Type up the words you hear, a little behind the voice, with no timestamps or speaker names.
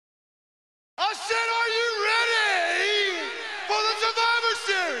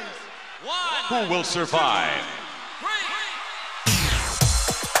who will survive?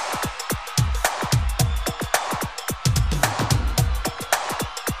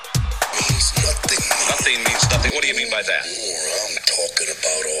 Nothing means nothing. What do you mean by that? I'm talking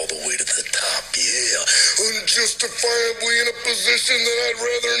about all the way to the top, yeah. Unjustifiably in a position that I'd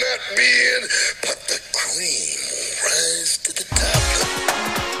rather not be in, but the cream will rise to the top.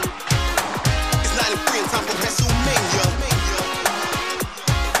 It's 93 and time for WrestleMania.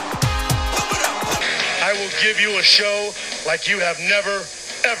 I will give you a show like you have never,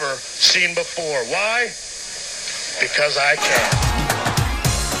 ever seen before. Why? Because I can.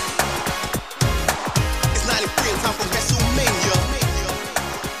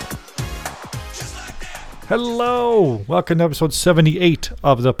 Hello, welcome to episode 78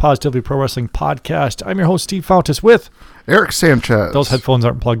 of the Positively Pro Wrestling Podcast. I'm your host, Steve Fountas, with Eric Sanchez. Those headphones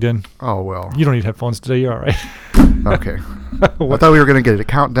aren't plugged in. Oh, well. You don't need headphones today, you're all right. Okay. I thought we were going to get a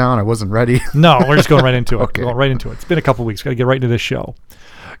countdown. I wasn't ready. No, we're just going right into it. Okay. Going right into it. It's been a couple weeks. Got to get right into this show.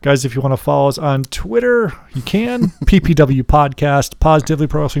 Guys, if you want to follow us on Twitter, you can. PPW Podcast, Positively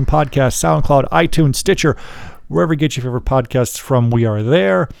Pro Wrestling Podcast, SoundCloud, iTunes, Stitcher, wherever you get your favorite podcasts from, we are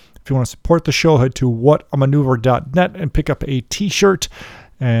there. If you want to support the show, head to whatamaneuver.net and pick up a t-shirt,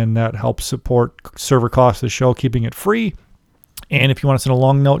 and that helps support server costs of the show, keeping it free. And if you want to send a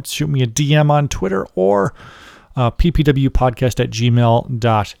long note, shoot me a DM on Twitter or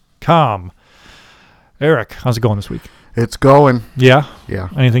ppwpodcast@gmail.com. Eric, how's it going this week? It's going. Yeah? Yeah.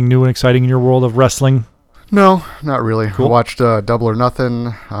 Anything new and exciting in your world of wrestling? No, not really. Cool. I watched Double or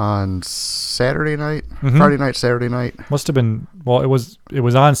Nothing on Saturday night, Friday night, Saturday night. Must have been, well, it was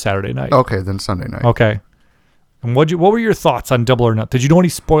on Saturday night. Okay, then Sunday night. Okay. And what were your thoughts on Double or Nothing? Did you know any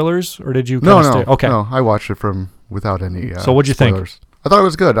spoilers, or did you No, stay? Okay. No, I watched it without any So what'd you spoilers. think? I thought it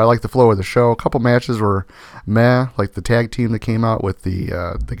was good. I liked the flow of the show. A couple matches were meh, like the tag team that came out with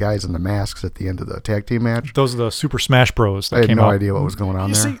the guys in the masks at the end of the tag team match. Those are the Super Smash Bros. That I had came no out. idea what was going on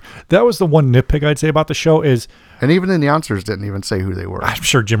You there. see, that was the one nitpick I'd say about the show is, And even the announcers didn't even say who they were. I'm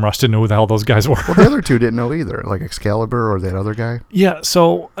sure Jim Ross didn't know who the hell those guys were. Well, the other two didn't know either, like Excalibur or that other guy. Yeah,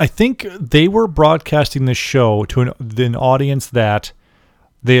 so I think they were broadcasting this show to an audience that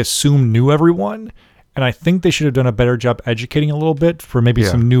they assumed knew everyone, and I think they should have done a better job educating a little bit for maybe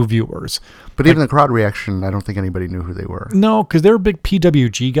some new viewers. But even the crowd reaction, I don't think anybody knew who they were. No, because they're big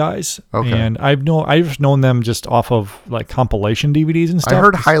PWG guys, Okay. and I've known them just off of like compilation DVDs and stuff. I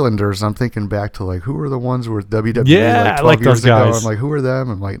heard Highlanders. I'm thinking back to like, who were the ones with WWE Yeah, like I 12 like years those ago? guys. I'm like, who are them?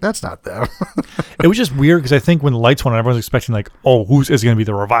 I'm like, that's not them. It was just weird because I think when the lights went on, everyone's expecting like, oh, is it going to be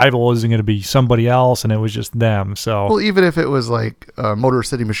the Revival? Is it going to be somebody else? And it was just them. So Well, even if it was like Motor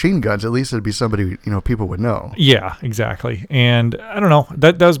City Machine Guns, at least it'd be somebody people would know. yeah, exactly. And I don't know.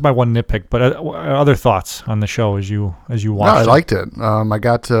 That was my one nitpick. But other thoughts on the show as you watched? No, I liked it. I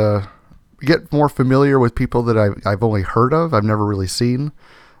got to get more familiar with people that I've only heard of. I've never really seen.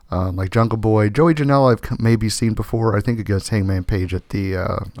 Like Jungle Boy, Joey Janela, I've maybe seen before. I think against Hangman Page at the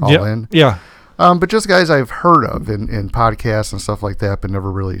All In. Yeah. But just guys I've heard of in podcasts and stuff like that, but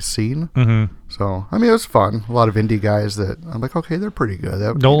never really seen. Mm-hmm. So, I mean, it was fun. A lot of indie guys that I'm like, okay, they're pretty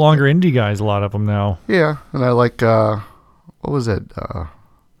good. No longer indie guys, a lot of them now. Yeah, and I like, what was it?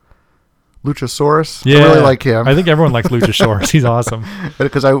 Luchasaurus. Yeah. I really like him. I think everyone likes Luchasaurus. He's awesome.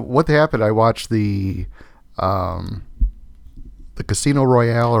 Because what happened, I watched the Casino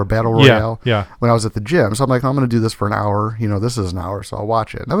Royale or Battle Royale Yeah. when I was at the gym. So I'm like, I'm going to do this for an hour. This is an hour, so I'll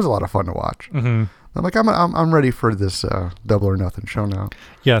watch it. And that was a lot of fun to watch. Mm-hmm. I'm like, I'm ready for this Double or Nothing show now.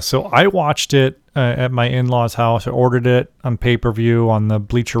 Yeah, so I watched it at my in-laws' house. I ordered it on pay-per-view on the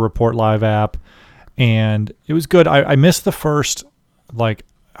Bleacher Report Live app, and it was good. I missed the first,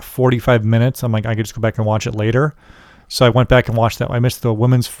 45 minutes. I'm like, I could just go back and watch it later. So I went back and watched that. I missed the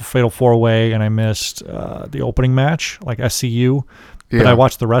women's Fatal 4-Way, and I missed the opening match, like SCU. But Yeah. I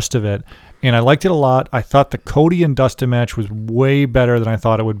watched the rest of it, and I liked it a lot. I thought the Cody and Dustin match was way better than I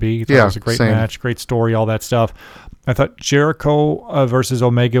thought it would be. I thought it was a great same. match, great story, all that stuff. I thought Jericho versus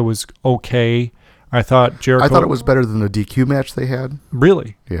Omega was okay. I thought it was better than the DQ match they had.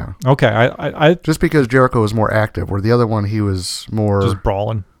 Really? Yeah. Okay. I Just because Jericho was more active, where the other one, he was more... just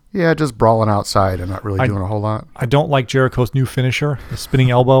brawling. Yeah, just brawling outside and not really doing a whole lot. I don't like Jericho's new finisher, the spinning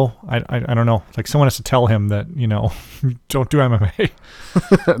elbow. I don't know. Like someone has to tell him that, don't do MMA.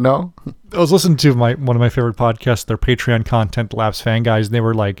 No? I was listening to one of my favorite podcasts, their Patreon content, Labs Fan Guys, and they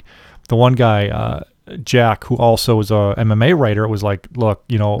were like, the one guy, Jack, who also is a MMA writer, was like, look,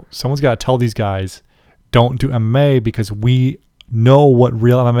 someone's got to tell these guys, don't do MMA because we know what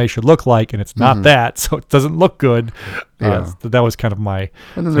real MMA should look like, and it's not that, so it doesn't look good. Yeah. That was kind of my.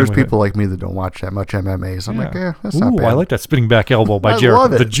 And then there's people like me that don't watch that much MMA, so I'm like, that's not bad. I like that spinning back elbow by I Jared,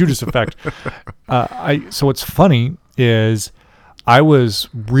 love it. the Judas effect. So what's funny is I was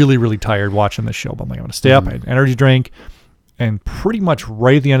really, really tired watching this show, but I'm like, I'm going to stay up. I had an energy drink, and pretty much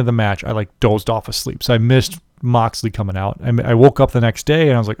right at the end of the match, I like dozed off asleep. So I missed Moxley coming out. I woke up the next day,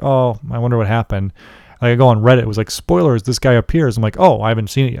 and I was like, oh, I wonder what happened. Like I go on Reddit, it was like, spoilers, this guy appears. I'm like, oh, I haven't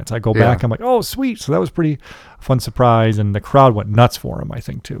seen it yet. So I go back, I'm like, oh, sweet. So that was pretty fun surprise, and the crowd went nuts for him, I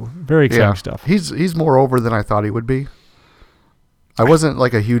think, too. Very exciting stuff. He's more over than I thought he would be. I wasn't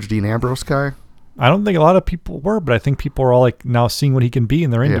like a huge Dean Ambrose guy. I don't think a lot of people were, but I think people are all like now seeing what he can be,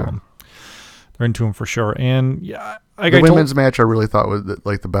 and they're into him. They're into him for sure. And yeah, the women's match I really thought was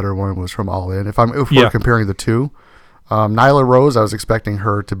like the better one was from All In. If we're comparing the two, Nyla Rose, I was expecting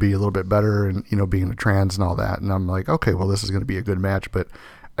her to be a little bit better, and being a trans and all that. And I'm like, okay, well, this is going to be a good match, but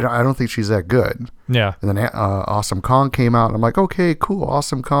I don't think she's that good. Yeah. And then Awesome Kong came out, and I'm like, okay, cool,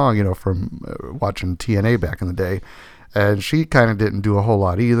 Awesome Kong, from watching TNA back in the day. And she kind of didn't do a whole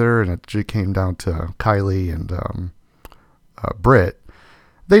lot either, and it came down to Kylie and Britt.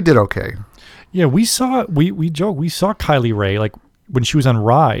 They did okay. Yeah, we saw Kylie Ray like when she was on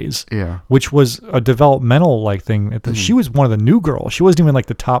Rise, which was a developmental like thing. She was one of the new girls. She wasn't even like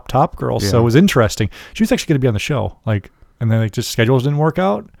the top girl, so it was interesting. She was actually going to be on the show, and then like just schedules didn't work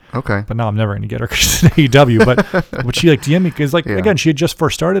out. Okay. But now I'm never going to get her because she's in AEW. But she like DM'd me because again, she had just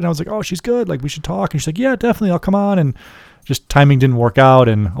first started, and I was like, oh, she's good. Like we should talk. And she's like, yeah, definitely, I'll come on. And just timing didn't work out,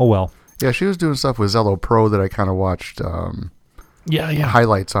 and oh well. Yeah, she was doing stuff with Zello Pro that I kind of watched.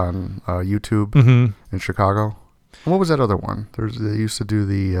 Highlights on YouTube in Chicago. What was that other one? They used to do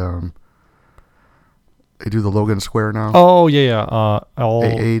the. They do the Logan Square now. Oh yeah.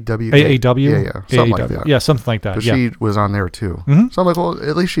 AAW. AAW. Yeah. Something like that. Yeah, something like that. But she was on there too. So I'm like, well,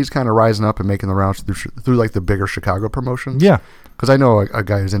 at least she's kind of rising up and making the rounds through like the bigger Chicago promotions. Yeah. Because I know a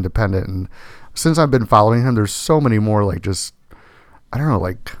guy who's independent, and since I've been following him, there's so many more like just, I don't know,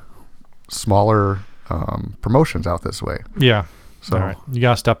 like smaller promotions out this way. Yeah. So all right. You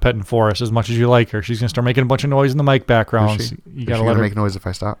gotta stop petting Forrest as much as you like her. She's gonna start making a bunch of noise in the mic backgrounds. You gotta let her make noise if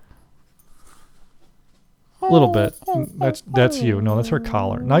I stop. A little bit. That's you. No, that's her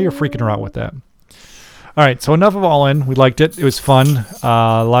collar. Now you're freaking her out with that. All right, so enough of All In. We liked it. It was fun.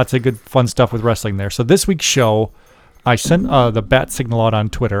 Lots of good fun stuff with wrestling there. So this week's show, I sent the bat signal out on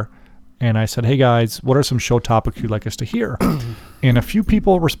Twitter, and I said, hey guys, what are some show topics you'd like us to hear? And a few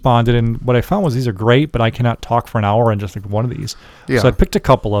people responded, and what I found was these are great, but I cannot talk for an hour on just like one of these. Yeah. So I picked a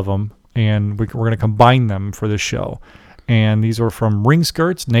couple of them, and we're going to combine them for this show. And these were from Ring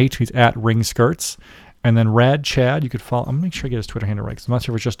Skirts, Nate, who's at Ring Skirts. And then Rad Chad, you could follow. I'm going to make sure I get his Twitter handle right, because I'm not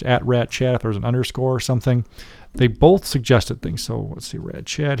sure if it's just at Rad Chad, if there was an underscore or something. They both suggested things. So let's see, Rad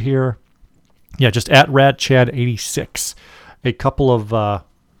Chad here. Yeah, just at Rad Chad 86. A couple of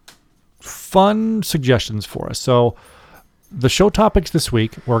fun suggestions for us. So the show topics this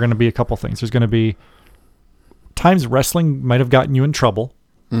week were going to be a couple things. There's going to be times wrestling might have gotten you in trouble.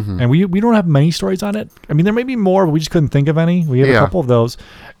 And we don't have many stories on it. I mean, there may be more, but we just couldn't think of any. We have a couple of those.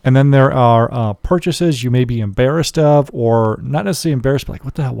 And then there are purchases you may be embarrassed of, or not necessarily embarrassed, but like,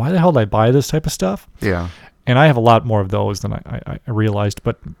 what the hell? Why the hell did I buy this type of stuff? Yeah. And I have a lot more of those than I realized,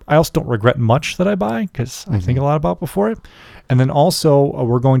 but I also don't regret much that I buy, because I think a lot about before it. And then also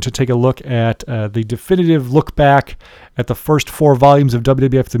we're going to take a look at the definitive look back at the first 4 volumes of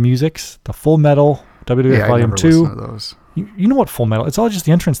WWF the Music, the Full Metal WWF Volume 2. Listened to those. You know what Full Metal? It's all just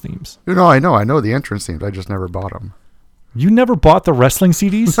the entrance themes. No, I know the entrance themes. I just never bought them. You never bought the wrestling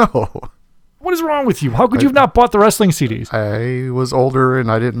CDs? No. What is wrong with you? How could you have not bought the wrestling CDs? I was older, and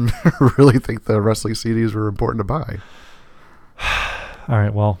I didn't really think the wrestling CDs were important to buy. All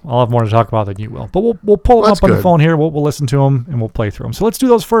right, well, I'll have more to talk about than you will. But we'll pull them up on the phone here. We'll listen to them, and we'll play through them. So let's do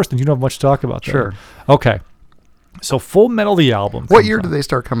those first, and you don't have much to talk about there. Sure. Okay. So Full Metal, the album. What year did they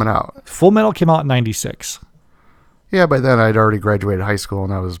start coming out? Full Metal came out in 96. Yeah, by then I'd already graduated high school,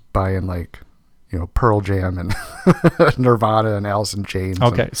 and I was buying Pearl Jam and Nirvana and Alice in Chains.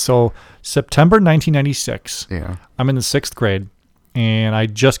 Okay, so September 1996. Yeah. I'm in the 6th grade, and I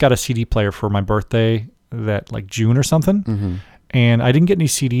just got a CD player for my birthday that like June or something. Mm-hmm. And I didn't get any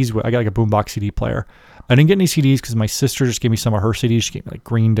CDs. I got like a boombox CD player. I didn't get any CDs because my sister just gave me some of her CDs. She gave me like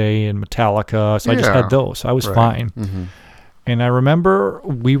Green Day and Metallica. So I just had those. So I was fine. Mm-hmm. And I remember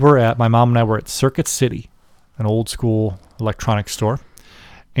my mom and I were at Circuit City, an old school electronics store.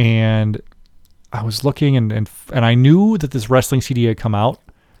 And I was looking and I knew that this wrestling CD had come out,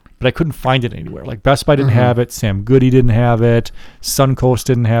 but I couldn't find it anywhere. Like Best Buy didn't have it. Sam Goody didn't have it. Suncoast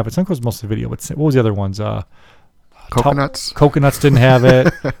didn't have it. Suncoast was mostly video. But what was the other ones? Coconuts? Coconuts didn't have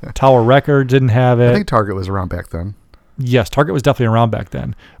it. Tower Records didn't have it. I think Target was around back then. Yes, Target was definitely around back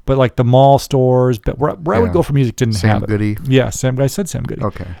then. But like the mall stores, but where I would go for music didn't have it. Sam Goody? Yeah, I said Sam Goody.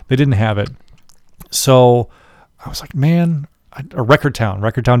 Okay. They didn't have it. So I was like, man, a Record Town.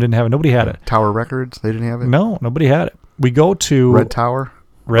 Record Town didn't have it. Nobody had it. Tower Records? They didn't have it? No, nobody had it. We go to Red Tower?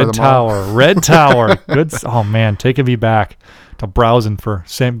 Red Tower. Good. Oh man, taking me back to browsing for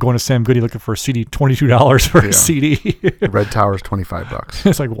going to Sam Goody looking for a CD, $22 for a CD. Red Tower's $25.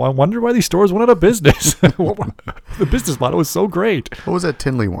 It's like, well, I wonder why these stores went out of business. The business model was so great. What was that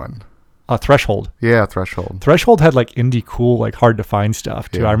Tinley one? Threshold. Yeah, Threshold. Threshold had like indie cool, like hard to find stuff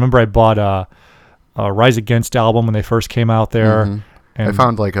too. Yeah. I remember I bought a Rise Against album when they first came out there. Mm-hmm. And I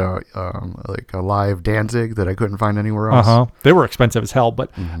found like a live Danzig that I couldn't find anywhere else. They were expensive as hell, but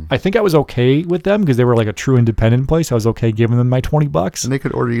I think I was okay with them because they were like a true independent place. I was okay giving them my $20. And they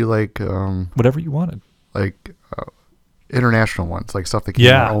could order you like whatever you wanted, like international ones, like stuff that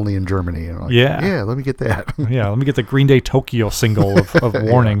came out only in Germany. And like, yeah, let me get that. Yeah, let me get the Green Day Tokyo single of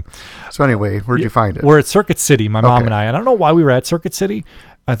Warning. Yeah. So anyway, where'd you find it? We're at Circuit City, my mom and I. And I don't know why we were at Circuit City.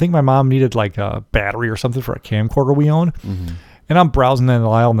 I think my mom needed like a battery or something for a camcorder we own. Mm-hmm. And I'm browsing in the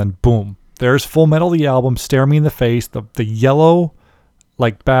aisle, and then boom, there's Full Metal, the album, Stare Me in the Face, the yellow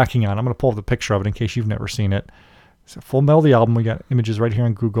like backing on. I'm going to pull up the picture of it in case you've never seen it. So Full Metal, the album, we got images right here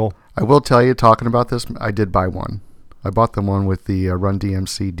on Google. I will tell you, talking about this, I did buy one. I bought the one with the Run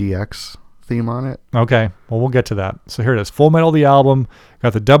DMC DX theme on it. Okay, well, we'll get to that. So here it is, Full Metal, the album,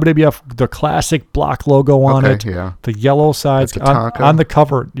 got the WWF, the classic block logo on it. Yeah. The yellow sides on the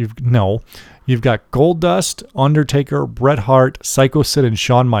cover. You've got Goldust, Undertaker, Bret Hart, Psycho Sid, and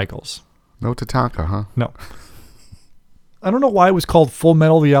Shawn Michaels. No Tatanka, huh? No. I don't know why it was called Full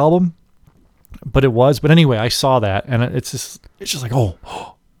Metal, the album, but it was. But anyway, I saw that, and it's just like, oh.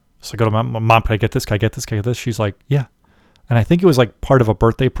 So I go to my mom, can I get this? Can I get this? Can I get this? She's like, yeah. And I think it was like part of a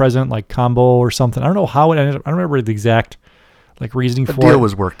birthday present, like combo or something. I don't know how it ended up. I don't remember the exact like reasoning for it. A deal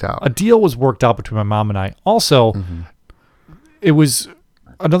was worked out. A deal was worked out between my mom and I. Also, it was...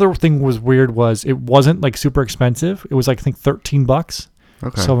 Another thing was weird was it wasn't like super expensive. It was like I think $13.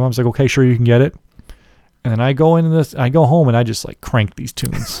 Okay. So mom's like, okay, sure, you can get it. And then I go home and I just like crank these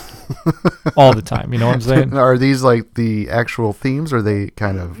tunes all the time. You know what I'm saying? Are these like the actual themes, or are they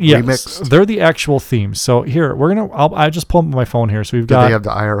kind of remixed? They're the actual themes. So here I just pull up my phone here. So we've got. Do they have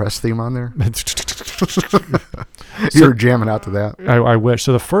the IRS theme on there? You're jamming out to that. I wish.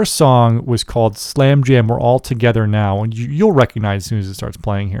 So the first song was called Slam Jam. We're All Together Now, and you'll recognize as soon as it starts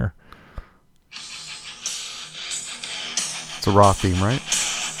playing here. It's a Raw theme, right?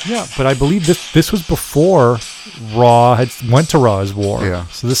 Yeah, but I believe this was before Raw went to Raw's War. Yeah.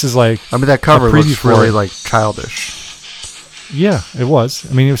 So this is like... I mean, that cover looks really like childish. Yeah, it was.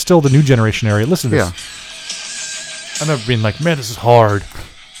 I mean, it was still the new generation area. Listen to this. Yeah. I remember being like, man, this is hard.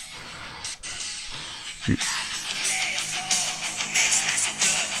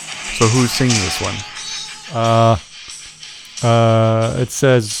 So who's singing this one? It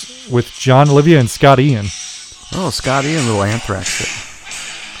says with John Olivia and Scott Ian. Oh, Scott Ian, little Anthrax shit.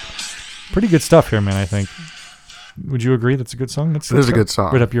 Pretty good stuff here, man, I think. Would you agree that's a good song? It is a good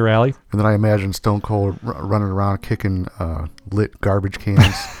song. Right up your alley. And then I imagine Stone Cold running around kicking lit garbage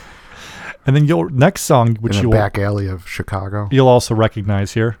cans. And then your next song, which in a back alley of Chicago. You'll also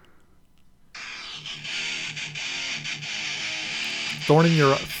recognize here. Thorn in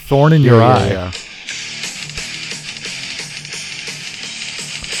Your Eye. Yeah.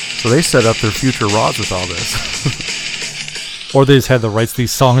 So they set up their future Raws with all this. Or they just had the rights to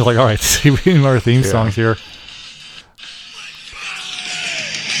these songs, like, all right, see, we need our theme songs here.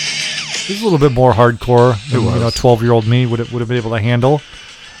 This is a little bit more hardcore than 12-year-old me would have been able to handle.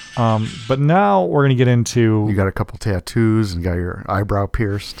 But now we're going to get into... You got a couple tattoos and got your eyebrow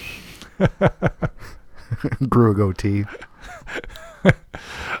pierced. Grew a goatee.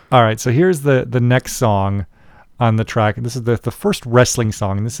 All right, so here's the next song on the track. This is the first wrestling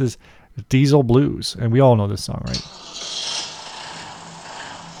song, and this is Diesel Blues. And we all know this song, right?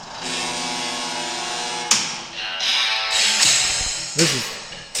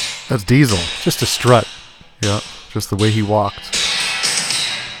 That's Diesel. Just a strut. Yeah, just the way he walked.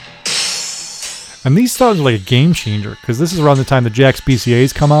 And these songs are like a game changer because this is around the time the Jax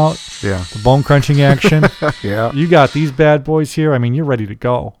BCAs come out. Yeah. The bone crunching action. Yeah. You got these bad boys here. I mean, you're ready to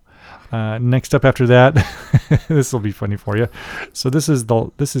go. Next up after that, this will be funny for you. So this is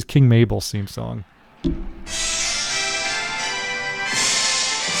King Mabel's theme song.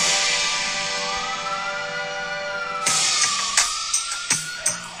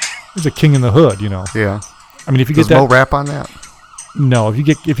 There's a King in the Hood, you know. Yeah. I mean, if you Does get that, Mo rap on that? No, if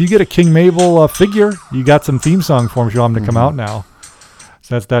you get a King Mabel figure, you got some theme song forms you want them to come out now.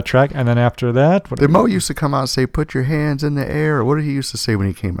 So that's that track. And then after that, Did Mo used to come out and say, "Put your hands in the air"? What did he used to say when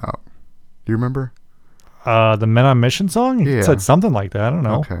he came out? Do you remember? The Men on Mission song? He said something like that. I don't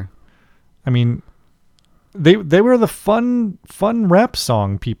know. Okay. I mean, they were the fun rap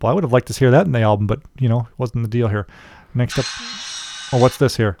song people. I would have liked to hear that in the album, but wasn't the deal here. Next up, what's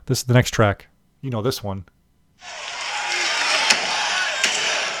this here? This is the next track. You know this one.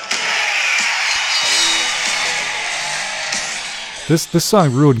 This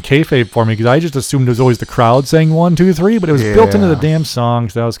song ruined kayfabe for me because I just assumed it was always the crowd saying 1, 2, 3, but it was built into the damn song,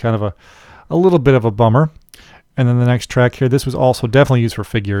 so that was kind of a little bit of a bummer. And then the next track here, this was also definitely used for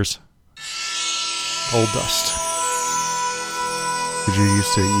figures. Gold Dust. Did you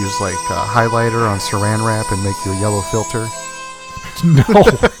used to use like a highlighter on saran wrap and make your yellow filter? No,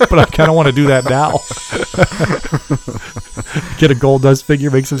 but I kind of want to do that now. Get a Gold Dust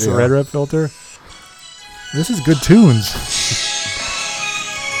figure, make some saran wrap filter. This is good tunes.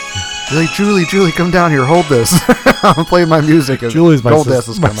 You're like, Julie, come down here, hold this. I'm playing my music. Julie's my, Gold Dust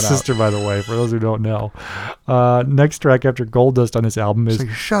is coming sister, by the way, for those who don't know. Next track after Gold Dust on this album is... Like,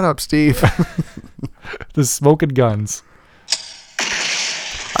 shut up, Steve. The Smoking Guns.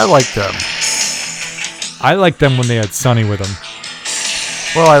 I like them. I liked them when they had Sonny with them.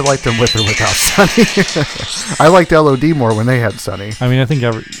 Well, I liked them with or without Sonny. I liked LOD more when they had Sonny. I mean, I think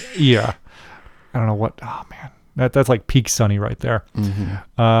I don't know what... Oh, man. That's like peak Sonny right there.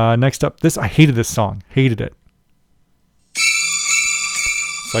 Mm-hmm. Next up, I hated this song. Hated it.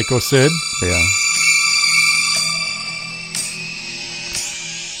 Psycho Sid. Yeah.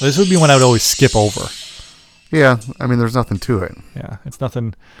 This would be one I would always skip over. Yeah, I mean, there's nothing to it. Yeah, it's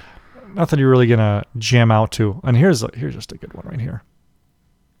nothing you're really gonna jam out to. And here's just a good one right here.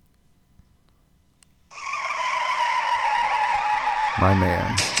 My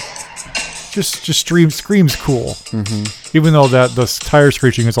man. Just screams cool. Mm-hmm. Even though that the tire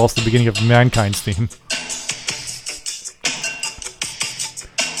screeching is also the beginning of Mankind's theme.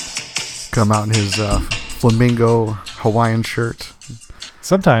 Come out in his flamingo Hawaiian shirt.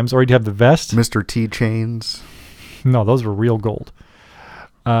 Sometimes, or he'd have the vest. Mr. T chains. No, those were real gold.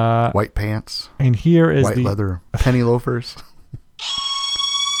 White pants. And here is white leather penny loafers.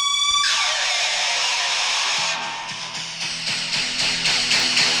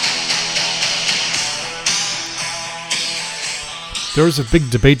 There was a big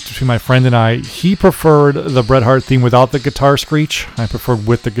debate between my friend and I. He preferred the Bret Hart theme without the guitar screech. I preferred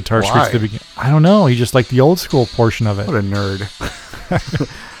with the guitar screech at the beginning. I don't know. He just liked the old school portion of it. What a nerd.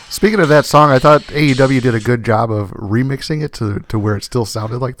 Speaking of that song, I thought AEW did a good job of remixing it to where it still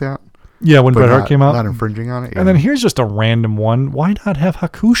sounded like that. Yeah, when Bret Hart came out. Not infringing on it. Yeah. And then here's just a random one. Why not have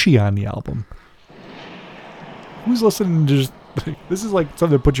Hakushi on the album? Who's listening to just... This is like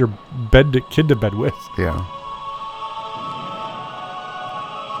something to put your kid to bed with. Yeah.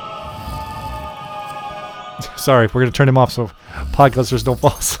 Sorry, we're going to turn him off so podcasters don't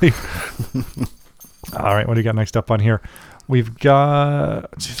fall asleep. All right, what do you got next up on here? We've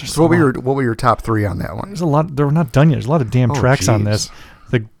got... So what were your top three on that one? There's a lot. They're not done yet. There's a lot of damn tracks on this.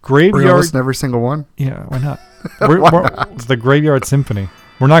 The Graveyard... We're going to listen to every single one? Yeah, why not? It's the Graveyard Symphony.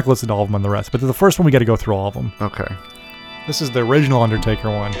 We're not going to listen to all of them on the rest, but the first one we got to go through all of them. Okay. This is the original Undertaker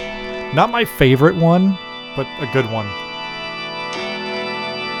one. Not my favorite one, but a good one.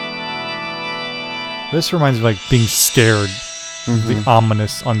 This reminds me of like being scared. The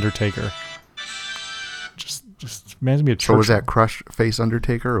ominous Undertaker. Just reminds me of church. So was that Crush Face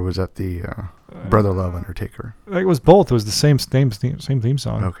Undertaker or was that the Brother Love Undertaker? It was both. It was the same theme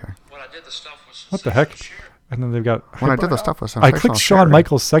song. Okay. What the heck? And then they've got... When I did the stuff was I clicked Shawn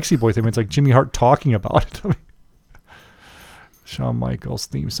Michaels' Sexy Boy theme. It's like Jimmy Hart talking about it. Shawn Michaels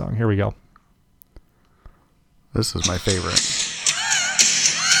theme song. Here we go. This is my favorite.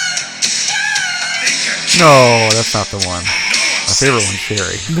 No, that's not the one. My favorite one's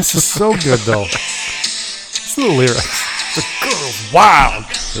Sherry. This is so good, though. It's the lyrics. The girl's wild.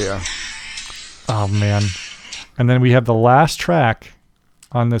 Yeah. Oh, man. And then we have the last track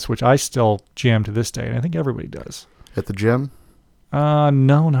on this, which I still jam to this day, and I think everybody does. At the gym? No,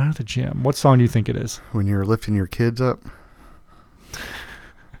 not at the gym. What song do you think it is? When you're lifting your kids up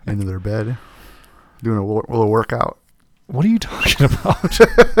into their bed, doing a little workout. What are you talking about?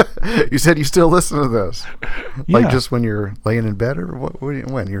 You said you still listen to this. Yeah. Like just when you're laying in bed or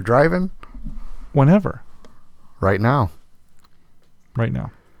when you're driving? Whenever. Right now. Right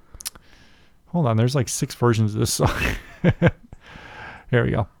now. Hold on. There's like 6 versions of this song. Here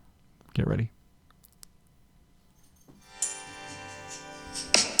we go. Get ready.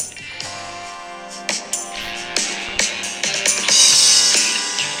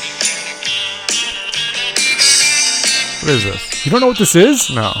 What is this? You don't know what this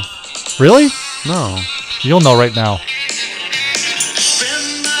is? No. Really? No. You'll know right now.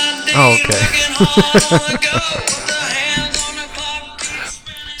 Oh, okay.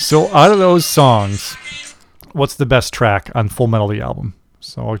 So out of those songs, what's the best track on Full Metal the album?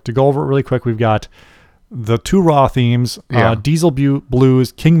 So to go over it really quick, we've got the 2 Raw themes, Diesel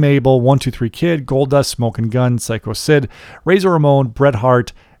Blues, King Mabel, 123 Kid, Goldust, Smoking Gun, Psycho Sid, Razor Ramon, Bret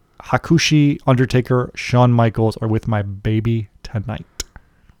Hart, Hakushi, Undertaker, Shawn Michaels, or With My Baby Tonight.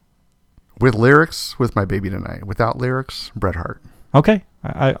 With lyrics, With My Baby Tonight. Without lyrics, Bret Hart. Okay.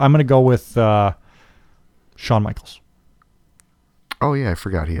 I'm going to go with Shawn Michaels. Oh, yeah, I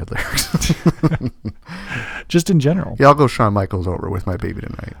forgot he had lyrics. Just in general. Yeah, I'll go Shawn Michaels over With My Baby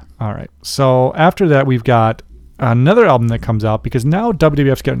Tonight. All right. So after that, we've got another album that comes out because now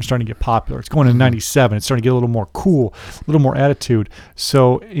WWF's starting to get popular. It's going in 97. It's starting to get a little more cool, a little more attitude.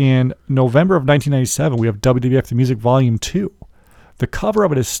 So in November of 1997, we have WWF the Music Volume 2. The cover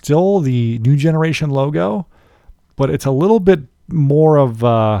of it is still the New Generation logo, but it's a little bit more of,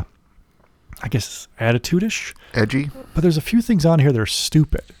 I guess, attitude-ish. Edgy. But there's a few things on here that are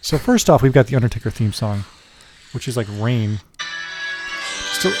stupid. So first off, we've got the Undertaker theme song, which is like Rain.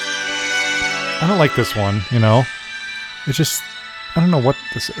 Still, I don't like this one, you know. It's just, I don't know what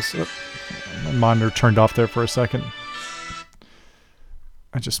this is. My monitor turned off there for a second.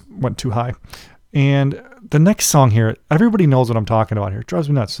 I just went too high. And the next song here, everybody knows what I'm talking about here. It drives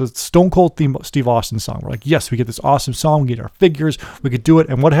me nuts. So it's Stone Cold Steve Austin song. We're like, yes, we get this awesome song. We get our figures. We could do it.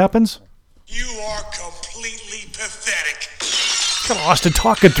 And what happens? You are completely pathetic. Got Austin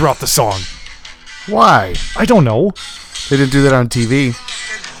talking throughout the song. Why? I don't know. They didn't do that on TV.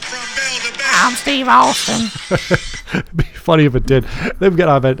 I'm Steve Austin. It'd be funny if it did. They've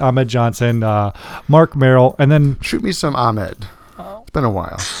got Ahmed Johnson, Mark Merrill, and then... Shoot me some Ahmed. It's been a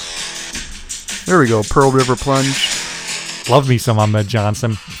while. There we go. Pearl River Plunge. Love me some Ahmed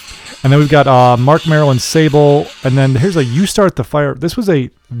Johnson. And then we've got Mark Merrill and Sable. And then here's a You Start the Fire. This was a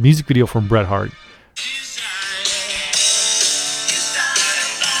music video from Bret Hart.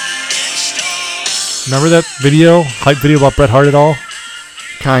 Remember that video? Hype video about Bret Hart at all?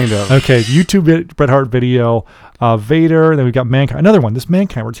 Kind of. Okay, YouTube Bret Hart video. Vader. Then we've got Mankind. Another one. This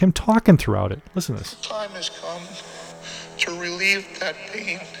Mankind, where it's him talking throughout it. Listen to this. Time has come to relieve that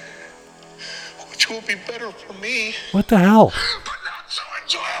pain, which will be better for me, What the hell? but not so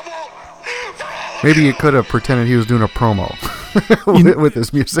enjoyable for all of Maybe you. he could have pretended he was doing a promo with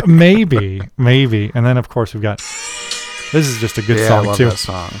his music. Maybe. And then, of course, we've got... This is just a good Yeah, song, I love too. that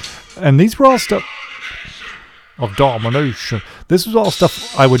song. And these were all stuff of domination. This was all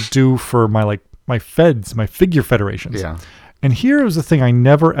stuff I would do for my feds, my figure federations. Yeah. And here was the thing I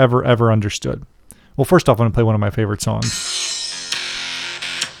never, ever, ever understood. Well, first off, I'm going to play one of my favorite songs.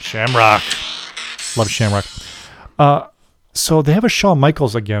 Shamrock. Love Shamrock. So they have a Shawn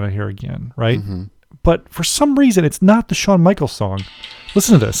Michaels again, right? Mm-hmm. But for some reason, it's not the Shawn Michaels song.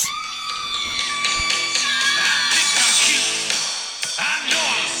 Listen to this.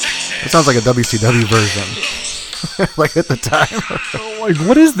 It sounds like a WCW version. Like at the time. Like,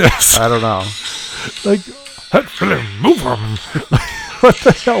 what is this? I don't know. Like, move him. What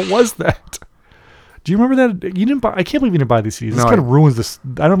the hell was that? Do you remember that? You didn't buy. I can't believe you didn't buy these CDs. This No, kind of ruins this.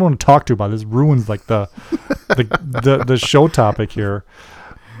 I don't want to talk to you about this. Ruins like the show topic here.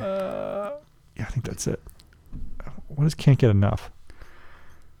 Yeah, I think that's it. What is Can't Get Enough?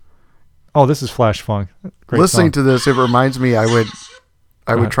 Oh, this is Flash Funk. Great Listening song. to this, it reminds me. I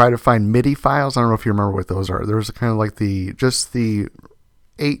would try to find MIDI files. I don't know if you remember what those are. There was kind of like the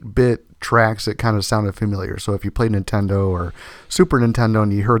 8-bit tracks that kind of sounded familiar. So if you played Nintendo or Super Nintendo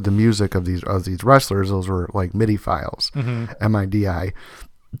and you heard the music of these wrestlers, those were like MIDI files, MIDI.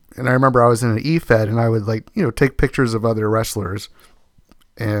 And I remember I was in an eFed and I would take pictures of other wrestlers.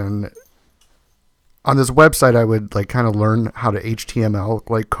 And on this website, I would kind of learn how to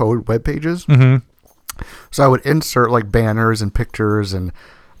HTML code web pages. Mm-hmm. So I would insert banners and pictures and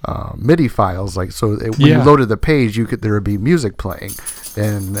MIDI files, when you loaded the page, there would be music playing,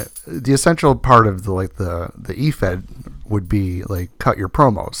 and the essential part of the eFed would be cut your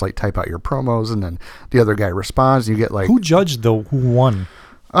promos, type out your promos, and then the other guy responds. And you get who judged who won?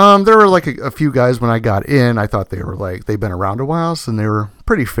 There were a few guys when I got in. I thought they were they'd been around a while, so they were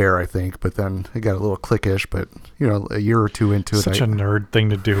pretty fair, I think. But then it got a little cliquish. But a year or two into it, Such a nerd thing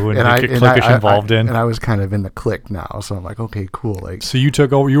to do and get get cliquish involved in. And I was kind of in the clique now, so I'm like, okay, cool. So you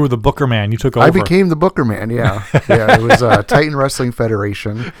took over. You were the Booker man. You took over. I became the Booker man. Yeah, yeah. It was Titan Wrestling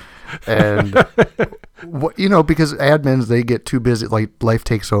Federation. And because admins, they get too busy, like life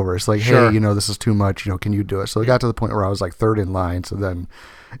takes over. It's like, Sure. hey, this is too much, can you do it? So it got to the point where I was like third in line. So then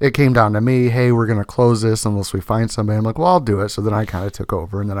it came down to me, hey, we're going to close this unless we find somebody. I'm like, well, I'll do it. So then I kind of took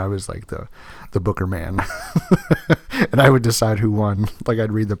over, and then I was like the booker man. And I would decide who won. Like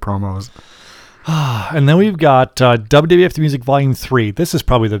I'd read the promos. And then we've got WWF the Music Volume 3. This is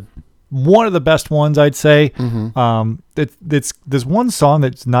probably one of the best ones, I'd say. Mm-hmm. There's one song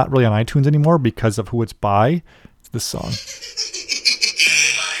that's not really on iTunes anymore because of who it's by. It's this song.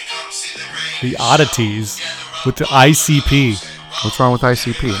 The Oddities with the ICP. What's wrong with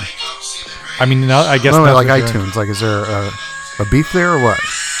ICP? I mean, I guess No, that's like what you're- iTunes. Like, is there a beef there or what?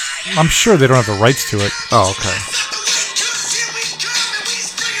 I'm sure they don't have the rights to it. Oh, okay.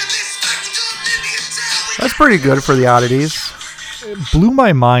 That's pretty good for the Oddities. It blew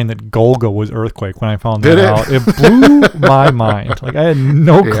my mind that Golga was Earthquake when I found that Did it? out. It blew my mind. Like I had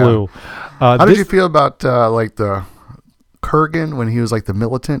no Yeah. clue. How did you feel about like the Kurgan when he was like the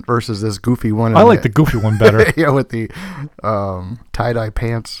militant versus this goofy one? I like the goofy one better. Yeah, with the tie-dye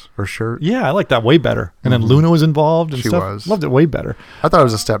pants or shirt. Yeah, I like that way better. And then Luna was involved and She stuff. was. Loved it way better. I thought it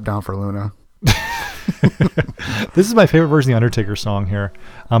was a step down for Luna. This is my favorite version of the Undertaker song here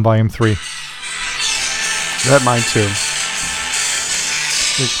on Volume 3. That mine too.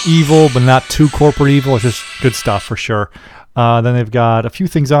 It's evil, but not too corporate evil. It's just good stuff for sure. Then they've got a few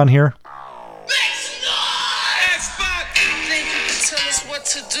things on here.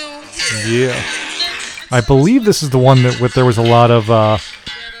 Yeah. I believe this is the one that there was a lot of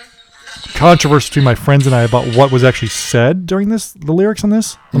controversy between my friends and I about what was actually said during the lyrics on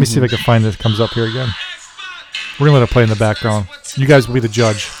this. Let me see if I can find this. It comes up here again. We're going to let it play in the background. You guys will be the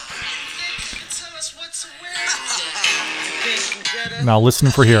judge. Now listen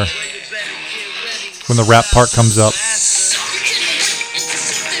for here. When the rap part comes up.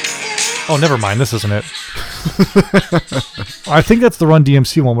 Oh, never mind. This isn't it. I think that's the Run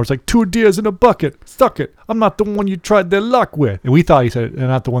DMC one where it's like 2 deers in a bucket. Suck it. I'm not the one you tried their luck with. And we thought he said, and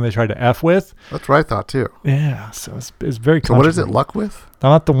not the one they tried to F with. That's what I thought too. Yeah. So it's very So what is it, controversial. luck with? I'm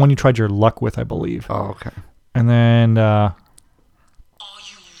not the one you tried your luck with, I believe. Oh, okay. And then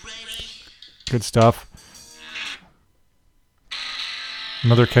good stuff.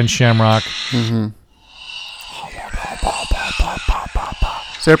 Another Ken Shamrock. Mm-hmm.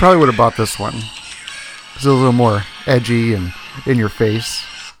 See, I probably would have bought this one. It's a little more edgy and in your face,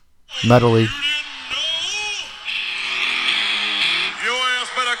 metally. Your ass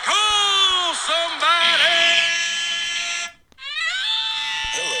better call somebody.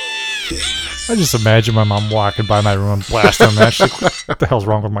 I just imagine my mom walking by my room and blasting that. She's like, what the hell's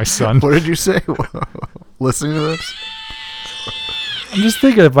wrong with my son? What did you say? Listening to this? I'm just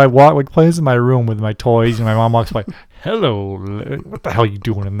thinking if I walk, like, plays in my room with my toys and my mom walks by, hello, what the hell are you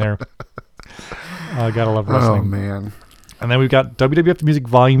doing in there? I gotta love wrestling. Oh, man. And then we've got WWF the Music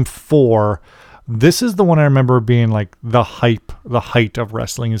Volume 4. This is the one I remember being like the height of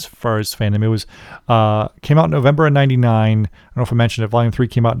wrestling as far as fandom. It was came out in November of 99. I don't know if I mentioned it. Volume 3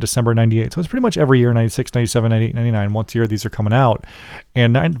 came out in December of 98. So it's pretty much every year, 96, 97, 98, 99. Once a year, these are coming out.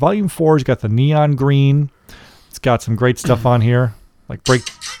 And Volume 4 has got the neon green. It's got some great stuff on here, like Break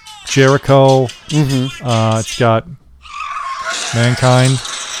Jericho. Mm-hmm. It's got Mankind.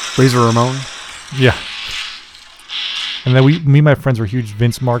 Razor Ramon. Yeah. And then me and my friends were huge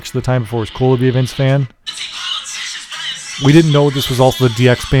Vince marks at the time before it was cool to be a Vince fan. We didn't know this was also the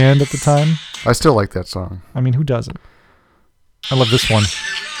DX band at the time. I still like that song. I mean, who doesn't? I love this one.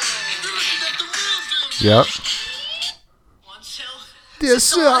 Yep. This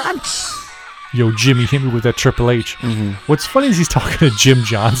song. Yo, Jimmy hit me with that Triple H. Mm-hmm. What's funny is he's talking to Jim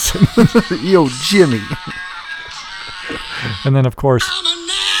Johnson. Yo, Jimmy. And then, of course,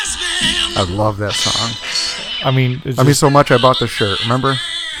 I love that song. I mean, it's So much I bought the shirt, remember?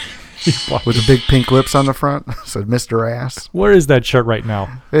 With the big pink lips on the front. Said Mr. Ass. where is that shirt right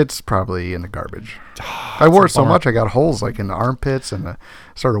now? It's probably in the garbage. I wore it so much I got holes like in the armpits and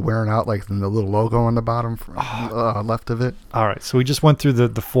started wearing out like in the little logo on the bottom left of it. All right, so we just went through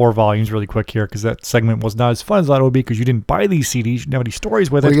the 4 volumes really quick here because that segment was not as fun as I thought it would be because you didn't buy these CDs. You didn't have any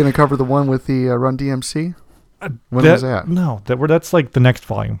stories with Are it. you going to cover the one with the Run DMC? When was that? No, that's like the next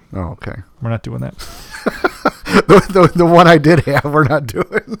volume. Oh, okay. We're not doing that. The one I did have, we're not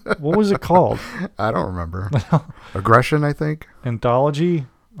doing. What was it called? I don't remember. Aggression, I think. Anthology?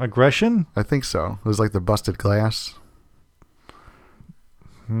 Aggression? I think so. It was like the busted glass.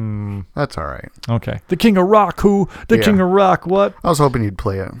 That's all right. Okay. The King of Rock, who? The Yeah. King of Rock, what? I was hoping you'd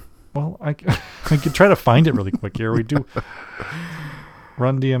play it. Well, I could try to find it really quick here. We do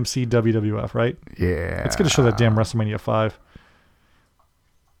Run DMC WWF, right? Yeah. It's going to show that damn WrestleMania 5.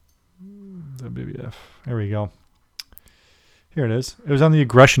 WWF. There we go. Here it is. It was on the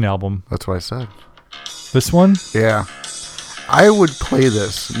Aggression album. That's what I said. This one? Yeah. I would play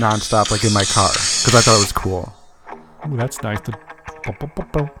this nonstop, like in my car, because I thought it was cool. Ooh, that's nice.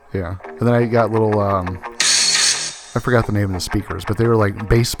 Yeah. And then I got little, I forgot the name of the speakers, but they were like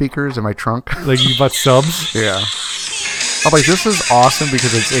bass speakers in my trunk. Like you bought subs? Yeah. I'm like, this is awesome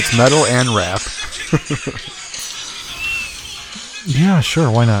because it's metal and rap. Yeah,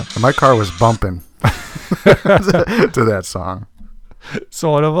 sure. Why not? And my car was bumping to that song.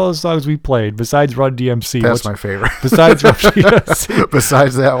 So out of all the songs we played, besides Run DMC, That's my favorite. Besides Run DMC,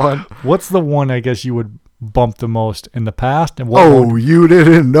 Besides that one, what's the one I guess you would bump the most in the past? And what oh, one, you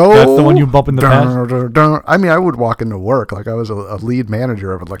didn't know? that's the one you bump in the past? Dun, dun. I mean, I would walk into work like I was a lead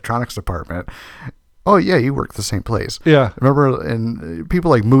manager of an electronics department. Oh yeah, you work the same place. Yeah. Remember, and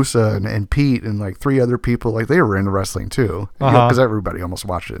people like Musa and Pete and like 3 other people, like they were into wrestling too, because everybody almost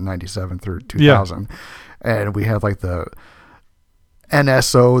watched it in '97 through 2000. Yeah. And we had like the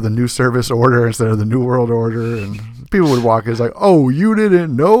NSO, the New Service Order, instead of the New World Order, and people would walk in, it's like, oh, you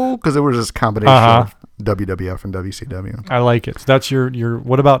didn't know? Because it was just a combination of WWF and WCW. I like it. So that's your.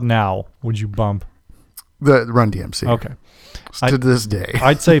 What about now? Would you bump? The Run DMC. Okay. To this day.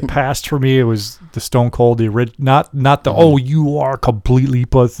 I'd say past for me, it was the Stone Cold, the original, not the, oh, you are completely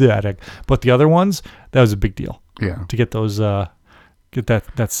pathetic, but the other ones, that was a big deal. Yeah. To get those, get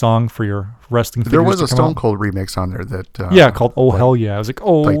that song for your wrestling figures. There was a Stone out. Cold remix on there that... yeah, called Oh Hell Yeah. I was like,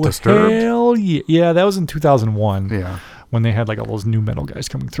 oh, like Disturbed? Hell Yeah. Yeah, that was in 2001. Yeah. When they had like all those new metal guys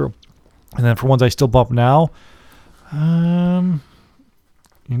coming through. And then for ones I still bump now,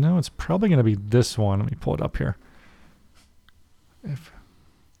 it's probably going to be this one. Let me pull it up here.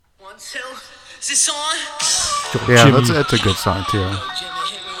 One, two, is this on? Yeah, that's a good song too.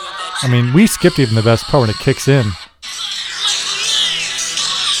 I mean, we skipped even the best part when it kicks in.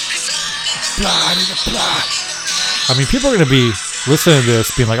 I mean, people are going to be listening to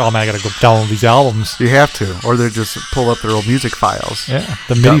this being like, oh man, I got to go download these albums. You have to, or they just pull up their old music files. Yeah,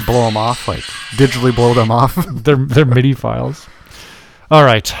 the MIDI, blow them off, like digitally blow them off. Their MIDI files. All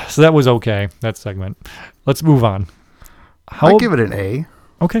right, so that was okay, that segment. Let's move on. I'd give it an A.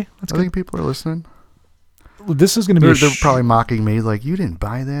 Okay, that's good. I think people are listening. This is going to be they're probably mocking me, like, you didn't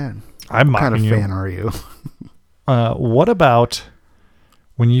buy that. I'm mocking What kind of you. fan are you? What about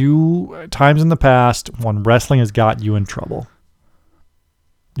when times in the past when wrestling has got you in trouble?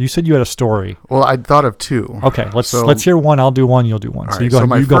 You said you had a story. Well, I thought of 2. Okay, let's hear one. I'll do one. You'll do one. So right, you go.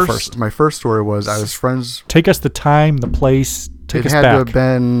 You go first. My first story was I was friends. Take us the time, the place. Take us back. It had to have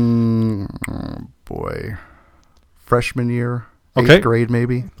been, freshman year, 8th grade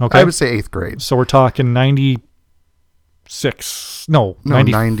maybe. Okay, I would say 8th grade. So we're talking 96. No,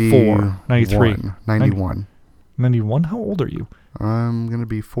 94, 93, 91. 91. How old are you? I'm gonna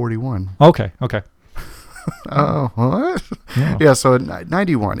be 41. Okay. Oh, what? Yeah. Yeah, so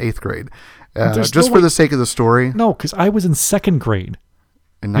 91, 8th grade. Just for the sake of the story. No, because I was in 2nd grade.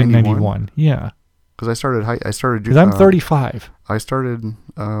 In 91? Yeah. Because I started. Because I'm 35. I started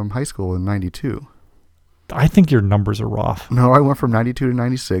high school in 92. I think your numbers are off. No, I went from 92 to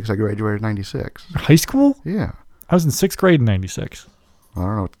 96. I graduated in 96. High school? Yeah. I was in 6th grade in 96. I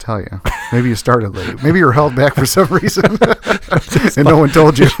don't know what to tell you. Maybe you started late. Maybe you were held back for some reason, and no one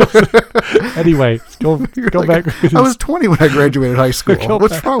told you. Anyway, go back. I was 20 when I graduated high school.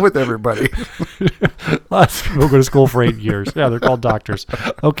 What's wrong with everybody? Lots of people go to school for 8 years. Yeah, they're called doctors.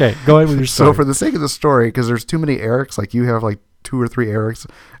 Okay, go ahead with your story. So for the sake of the story, because there's too many Erics, like you have like 2 or 3 Erics,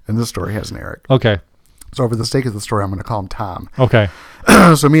 and this story has an Eric. Okay. So for the sake of the story, I'm going to call him Tom. Okay.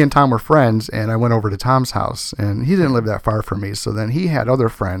 So me and Tom were friends, and I went over to Tom's house, and he didn't live that far from me. So then he had other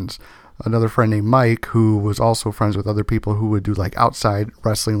friends, another friend named Mike, who was also friends with other people who would do like outside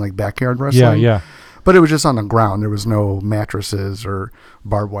wrestling, like backyard wrestling. Yeah. But it was just on the ground. There was no mattresses or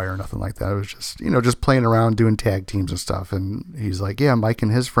barbed wire or nothing like that. It was just, just playing around, doing tag teams and stuff. And he's like, yeah, Mike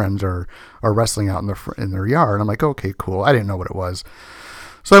and his friends are wrestling out in their yard. And I'm like, okay, cool. I didn't know what it was.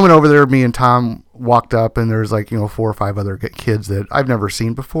 So I went over there, me and Tom walked up, and there's like, 4 or 5 other kids that I've never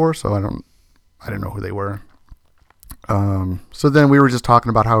seen before, so I didn't know who they were. So then we were just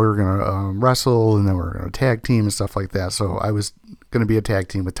talking about how we were going to wrestle, and then we were going to tag team and stuff like that. So I was going to be a tag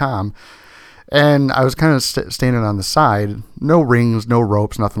team with Tom, and I was kind of standing on the side, no rings, no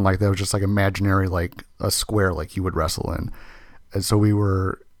ropes, nothing like that. It was just like imaginary, like a square like you would wrestle in. And so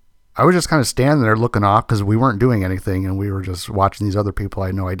I was just kind of standing there looking off because we weren't doing anything, and we were just watching these other people. I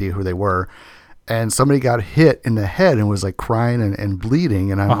had no idea who they were. And somebody got hit in the head and was like crying and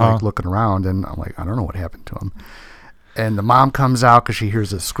bleeding. And I'm like looking around, and I'm like, I don't know what happened to him. And the mom comes out because she hears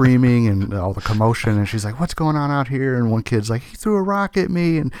the screaming and all the commotion, and she's like, "What's going on out here?" And one kid's like, "He threw a rock at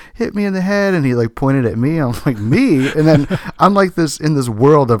me and hit me in the head," and he like pointed at me. I'm like, "Me?" And then I'm like in this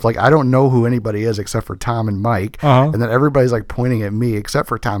world of like I don't know who anybody is except for Tom and Mike, and then everybody's like pointing at me except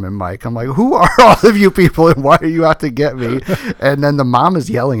for Tom and Mike. I'm like, "Who are all of you people, and why are you out to get me?" And then the mom is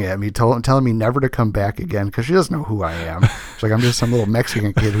yelling at me, telling me never to come back again because she doesn't know who I am. She's like, "I'm just some little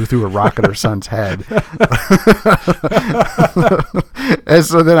Mexican kid who threw a rock at her son's head." And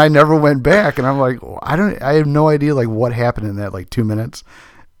so then I never went back, and I'm like, I have no idea like what happened in that like 2 minutes,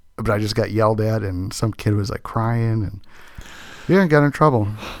 but I just got yelled at, and some kid was like crying, and I got in trouble.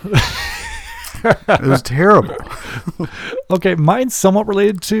 It was terrible. Okay, mine's somewhat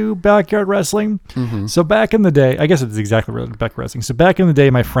related to backyard wrestling. So back in the day, I guess it's exactly related to backyard wrestling. So back in the day,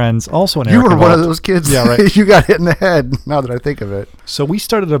 my friends, also an You were one of those kids. Yeah, right. You got hit in the head. Now that I think of it. So we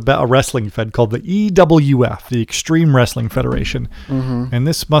started a wrestling fed called the EWF, the Extreme Wrestling Federation, and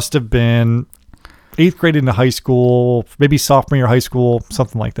this must have been 8th grade into high school, maybe sophomore year of high school,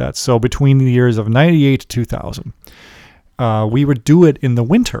 something like that. So between the years of 98 to 2000. We would do it in the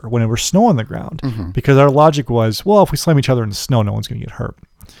winter when it was snow on the ground because our logic was, well, if we slam each other in the snow, no one's going to get hurt.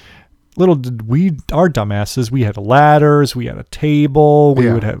 Little did we, our dumbasses, we had ladders, we had a table,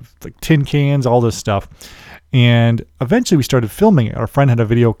 we would have like tin cans, all this stuff. And eventually we started filming it. Our friend had a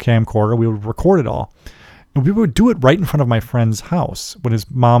video camcorder. We would record it all. And we would do it right in front of my friend's house when his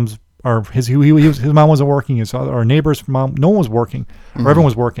mom's, or his mom wasn't working, our neighbor's mom, no one was working, or everyone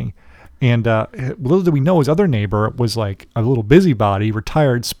was working. And little did we know his other neighbor was like a little busybody,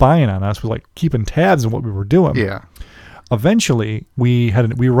 retired, spying on us, was like keeping tabs on what we were doing. Yeah. Eventually, we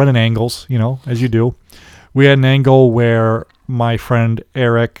were running angles, as you do. We had an angle where my friend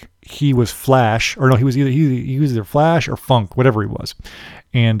Eric, he was Flash, or no, he was either Flash or Funk, whatever he was.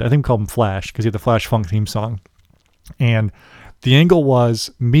 And I think we called him Flash because he had the Flash Funk theme song. And the angle was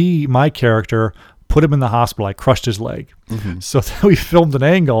me, my character, put him in the hospital. I crushed his leg. So then we filmed an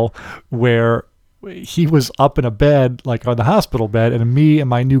angle where he was up in a bed, like on the hospital bed, and me and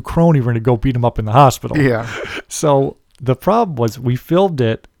my new crony were going to go beat him up in the hospital. Yeah. So the problem was we filmed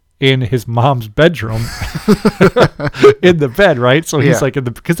it in his mom's bedroom in the bed, right? So he's like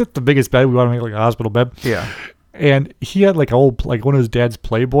because it's the biggest bed, we want to make like a hospital bed. Yeah. And he had like one of his dad's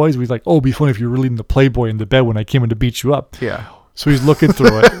Playboys. He's like, "Oh, it'd be funny if you were reading the Playboy in the bed when I came in to beat you up." Yeah. So he's looking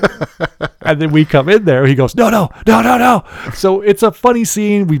through it, and then we come in there. He goes, no. So it's a funny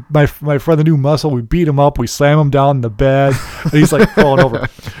scene. My friend, the new muscle, we beat him up. We slam him down in the bed, and he's like falling over.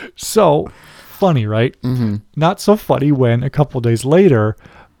 So funny, right? Not so funny when a couple of days later,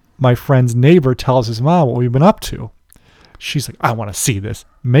 my friend's neighbor tells his mom what we've been up to. She's like, "I want to see this."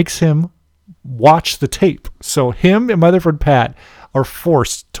 Makes him watch the tape. So him and my other friend Pat are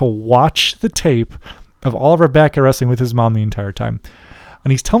forced to watch the tape of all of our backyard wrestling with his mom the entire time.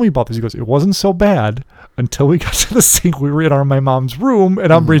 And he's telling me about this. He goes, "It wasn't so bad until we got to the scene. We were in my mom's room,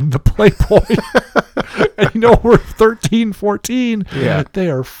 and I'm reading the Playboy." And we're 13, 14. Yeah. They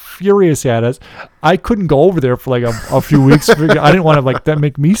are furious at us. I couldn't go over there for like a few weeks. I didn't want to like that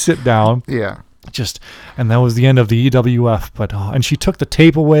make me sit down. Yeah. And that was the end of the EWF. But and she took the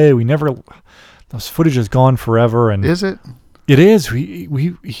tape away. Those footage is gone forever. And is it? It is.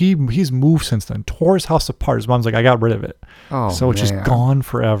 He's moved since then. Tore his house apart. His mom's like, "I got rid of it." Oh, so it's just gone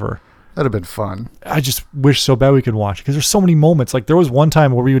forever. That'd have been fun. I just wish so bad we could watch it because there's so many moments. Like there was one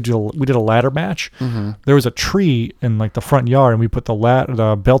time where we did a ladder match. There was a tree in like the front yard, and we put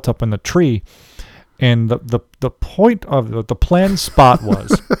the belt up in the tree. And the point of the planned spot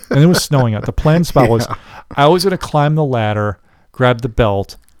was, and it was snowing out. The planned spot was, I was going to climb the ladder, grab the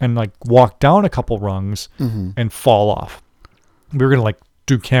belt, and like walk down a couple rungs and fall off. We were going to like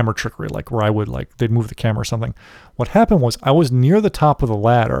do camera trickery, like where I would like, they'd move the camera or something. What happened was I was near the top of the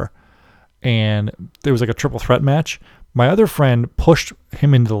ladder and there was like a triple threat match. My other friend pushed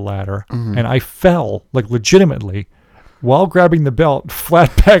him into the ladder and I fell like legitimately while grabbing the belt,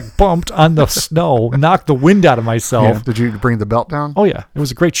 flat back bumped on the snow, knocked the wind out of myself. Yeah. Did you bring the belt down? Oh yeah. It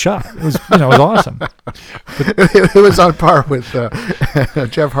was a great shot. It was, it was awesome. It was on par with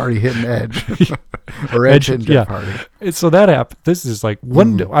Jeff Hardy hitting Edge. Or Edge hitting Jeff Hardy. So that app, this is like,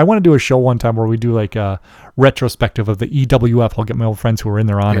 I want to do a show one time where we do like a retrospective of the EWF. I'll get my old friends who are in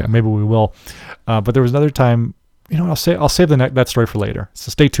there on it. Maybe we will. But there was another time, I'll save that story for later. So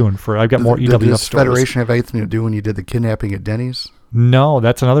stay tuned for. I've got more EWF stories. Did this federation stories. have anything to do when you did the kidnapping at Denny's? No,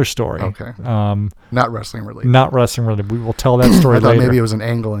 that's another story. Okay. Not wrestling related. Not wrestling related. We will tell that story later. I thought maybe it was an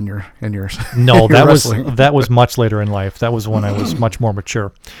angle in your. No, that was much later in life. That was when I was much more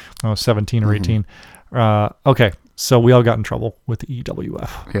mature. I was 17 or 18. Okay, So we all got in trouble with the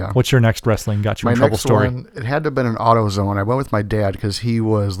EWF. Yeah. What's your next wrestling got you in trouble story? One, it had to have been an AutoZone. I went with my dad because he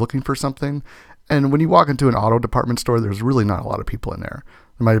was looking for something. And when you walk into an auto department store, there's really not a lot of people in there.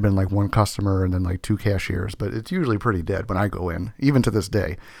 There might have been like one customer and then like 2 cashiers, but it's usually pretty dead when I go in, even to this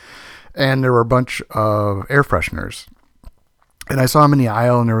day. And there were a bunch of air fresheners. And I saw him in the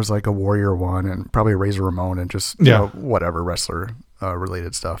aisle, and there was like a Warrior one and probably a Razor Ramon and just you know, whatever wrestler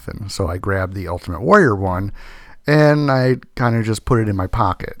related stuff. And so I grabbed the Ultimate Warrior one, and I kind of just put it in my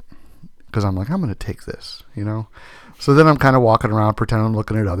pocket because I'm like, I'm going to take this, you know. So then I'm kind of walking around, pretending I'm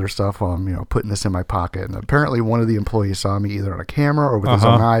looking at other stuff while I'm, you know, putting this in my pocket. And apparently one of the employees saw me either on a camera or with his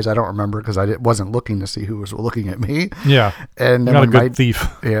own eyes. I don't remember because I wasn't looking to see who was looking at me. Yeah. And then you're not a good thief.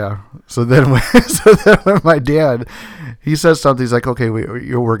 Yeah. So then when my dad, he says something, he's like, okay,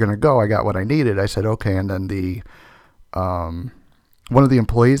 we're going to go. I got what I needed. I said, okay. And then the one of the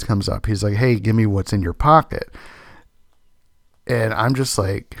employees comes up. He's like, hey, give me what's in your pocket. And I'm just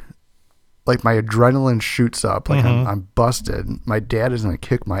like my adrenaline shoots up, like I'm busted. My dad is gonna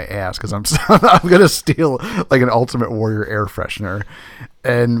kick my ass because I'm gonna steal like an Ultimate Warrior air freshener,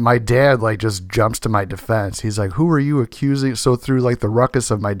 and my dad like just jumps to my defense. He's like, "Who are you accusing?" So through like the ruckus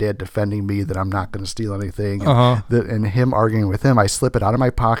of my dad defending me that I'm not gonna steal anything, and him arguing with him, I slip it out of my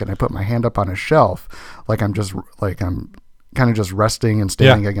pocket and I put my hand up on a shelf, like I'm kind of just resting and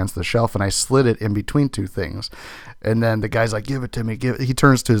standing against the shelf, and I slid it in between 2 things. And then the guy's like, give it to me. He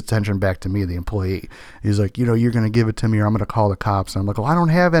turns his attention back to me, the employee. He's like, you know, you're going to give it to me or I'm going to call the cops. And I'm like, well, I don't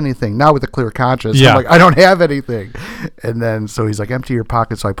have anything. Now with a clear conscience, I'm like, I don't have anything. And then so he's like, empty your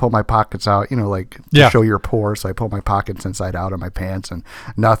pockets. So I pull my pockets out, you know, like to show you're poor. So I pull my pockets inside out of my pants and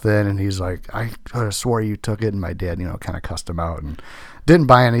nothing. And he's like, I could have swore you took it. And my dad, you know, kind of cussed him out and didn't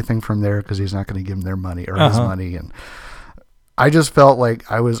buy anything from there because he's not going to give him their money or his money. And I just felt like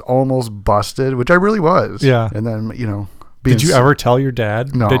I was almost busted, which I really was. Yeah. And then, you know, did you ever tell your dad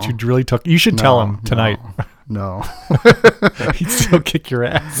that you really took? You should tell him tonight. No. He'd still kick your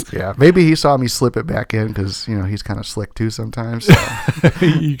ass. Yeah. Maybe he saw me slip it back in because, you know, he's kind of slick too sometimes. So. That's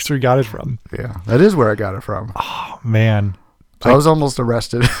where you got it from. Yeah. That is where I got it from. Oh, man. So I was almost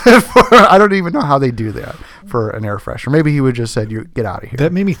arrested. I don't even know how they do that for an air freshener. Maybe he would just said, "You get out of here."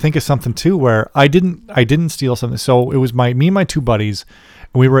 That made me think of something too, where I didn't steal something. So it was me and my 2 buddies,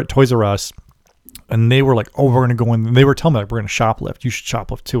 and we were at Toys R Us, and they were like, "Oh, we're gonna go in." And they were telling me like, "We're gonna shoplift. You should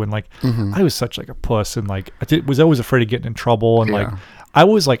shoplift too." And like, I was such like a puss, and like was always afraid of getting in trouble, and like I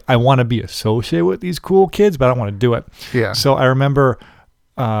was like, I want to be associated with these cool kids, but I don't want to do it. Yeah. So I remember.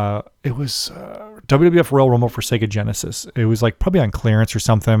 It was WWF Royal Rumble for Sega Genesis. It was like probably on clearance or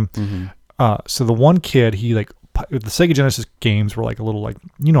something. So the one kid, he like the Sega Genesis games were like a little like,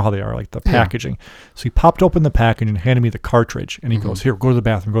 you know how they are, like the packaging. So he popped open the package and handed me the cartridge, and he goes, "Here, go to the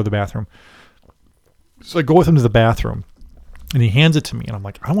bathroom. So I go with him to the bathroom, and he hands it to me, and I'm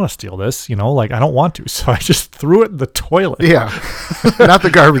like, I don't want to steal this, you know, like I don't want to. So I just threw it in the toilet. Yeah. Not the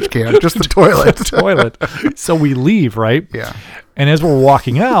garbage can, just the toilet. The toilet. So we leave, right? Yeah. And as we're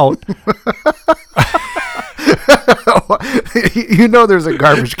walking out, you know there's a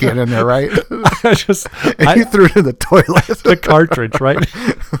garbage can in there, right? You threw it in the toilet. The cartridge, right?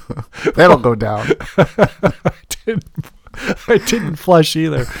 That'll go down. I didn't flush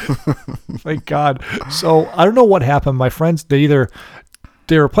either. Thank God. So I don't know what happened. My friends, they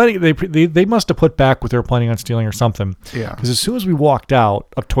were planning. They must have put back what they were planning on stealing or something. Yeah. Because as soon as we walked out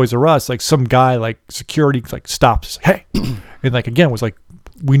of Toys R Us, like some guy, like security, like stops. Hey, and like again was like,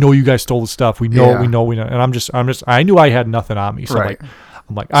 we know you guys stole the stuff. We know. And I knew I had nothing on me. So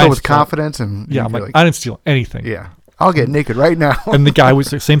I'm like, so with confidence and I'm like, I didn't steal anything. Yeah. I'll get naked right now. And the guy was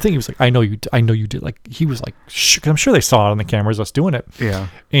the same thing. He was like, I know you did. Like, he was like, cause I'm sure they saw it on the cameras, us doing it. Yeah.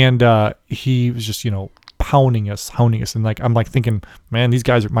 And he was just, you know, hounding us. And like, I'm like thinking, man, these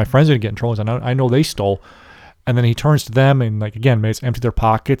guys my friends are gonna get in trouble. I know they stole. And then he turns to them and like, again, makes empty their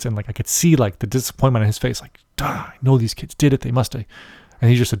pockets. And like, I could see like the disappointment on his face. Like, I know these kids did it. They must have. And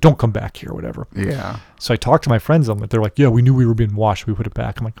he just said, don't come back here or whatever. Yeah. So I talked to my friends on it. They're like, yeah, we knew we were being washed. We put it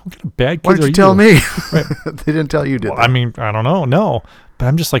back. I'm like, what kind of bad kids Why did you tell me? Right. They didn't tell you, did they? I mean, I don't know. No. But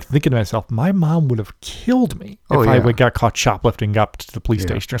I'm just like thinking to myself, my mom would have killed me if I got caught shoplifting, got to the police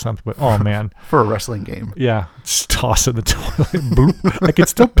station or something. But oh, man. For a wrestling game. Yeah. Just toss it in the toilet. Boop. I can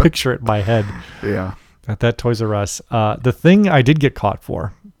still picture it in my head. Yeah. At that Toys R Us. The thing I did get caught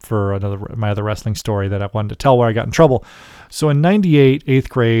for my other wrestling story that I wanted to tell where I got in trouble. So in 98, 8th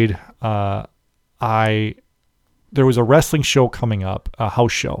grade, there was a wrestling show coming up, a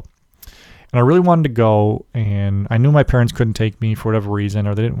house show. And I really wanted to go, and I knew my parents couldn't take me for whatever reason,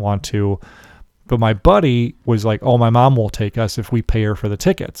 or they didn't want to. But my buddy was like, oh, my mom will take us if we pay her for the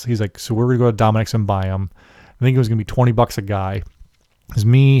tickets. He's like, so we're going to go to Dominic's and buy them. I think it was going to be $20 a guy. It was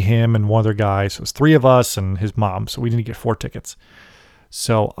me, him, and one other guy. So it was 3 of us and his mom. So we didn't get 4 tickets.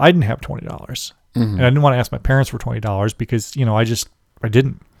 So I didn't have $20. And I didn't want to ask my parents for $20 because, I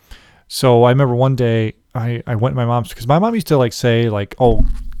didn't. So I remember one day I went to my mom's because my mom used to like say like, oh,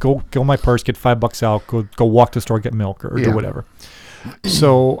 go in my purse, get $5 out, go walk to the store, get milk or do whatever.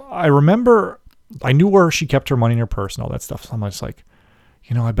 So I remember I knew where she kept her money in her purse and all that stuff. So I'm just like,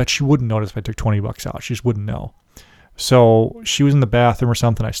 I bet she wouldn't notice if I took $20 out. She just wouldn't know. So she was in the bathroom or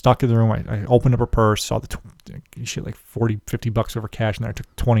something. I stuck in the room. I opened up her purse, saw she had like $40, $50 over cash, and then I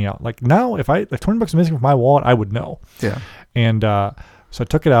took 20 out. Like now, if $20 was missing from my wallet, I would know. Yeah. And so I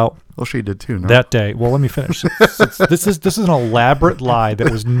took it out. Well, she did too. No? That day. Well, let me finish. This is an elaborate lie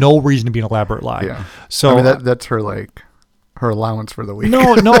that was no reason to be an elaborate lie. Yeah. So I mean, that's her like. Her allowance for the week.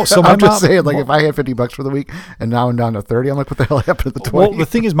 No. So I'm just saying, like, if I had $50 for the week and now I'm down to 30, I'm like, what the hell happened to the 20? Well, the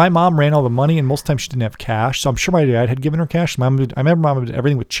thing is, my mom ran all the money, and most times she didn't have cash. So I'm sure my dad had given her cash. I remember mom did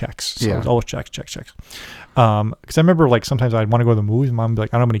everything with checks. So it was always checks. Because I remember, like, sometimes I'd want to go to the movies, and mom would be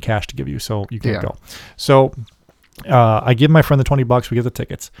like, I don't have any cash to give you, so you can't go. So I give my friend the $20. We get the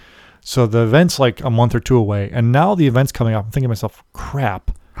tickets. So the event's like a month or 2 away, and now the event's coming up. I'm thinking to myself,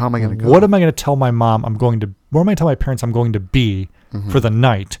 crap. How am I going to go? What am I going to tell my mom where am I going to tell my parents I'm going to be for the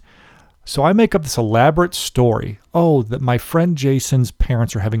night? So I make up this elaborate story. Oh, that my friend Jason's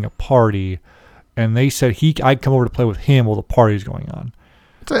parents are having a party, and they said I'd come over to play with him while the party's going on.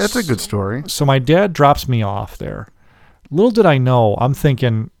 That's a good story. So my dad drops me off there. Little did I know, I'm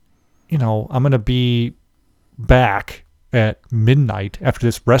thinking, I'm going to be back at midnight after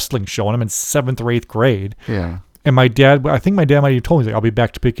this wrestling show, and I'm in 7th or 8th grade. Yeah. And I think my dad might have told me, he's like, I'll be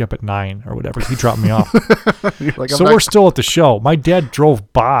back to pick you up at 9 or whatever. He dropped me off. Like, so we're still at the show. My dad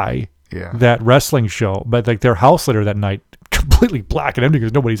drove by that wrestling show, but like their house later that night, completely black and empty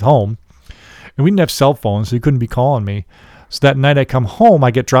because nobody's home. And we didn't have cell phones, so he couldn't be calling me. So that night I come home,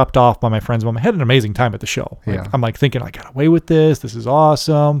 I get dropped off by my friend's mom. I had an amazing time at the show. I'm like thinking, I got away with this. This is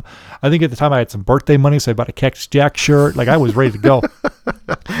awesome. I think at the time I had some birthday money, so I bought a Cactus Jack shirt. Like I was ready to go.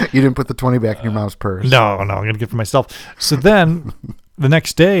 You didn't put the 20 back in your mom's purse. No, I'm going to get it for myself. So then the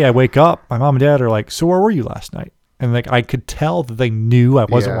next day I wake up, my mom and dad are like, so where were you last night? And like I could tell that they knew I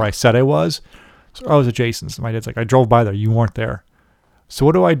wasn't where I said I was. So I was at Jason's. My dad's like, I drove by there. You weren't there. So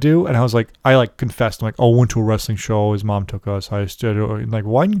what do I do? And I was like, I confessed. I'm like, I went to a wrestling show. His mom took us. I stood like,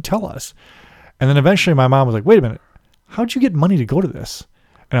 why didn't you tell us? And then eventually my mom was like, wait a minute. How'd you get money to go to this?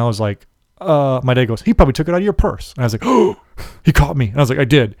 And I was like, my dad goes, he probably took it out of your purse. And I was like, oh, he caught me. And I was like, I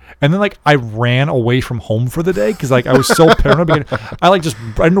did. And then like I ran away from home for the day because like I was so paranoid. I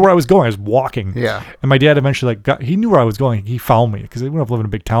didn't know where I was going. I was walking. Yeah. And my dad eventually he knew where I was going. He found me because we don't live in a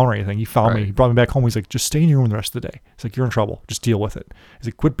big town or anything. He found me. He brought me back home. He's like, just stay in your room the rest of the day. He's like, you're in trouble. Just deal with it. He's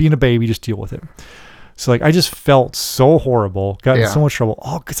like, quit being a baby. Just deal with it. So like I just felt so horrible. Got in so much trouble.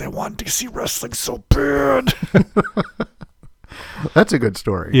 All because I wanted to see wrestling so bad. That's a good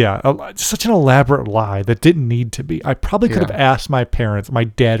story. Yeah, such an elaborate lie that didn't need to be. I probably could have asked my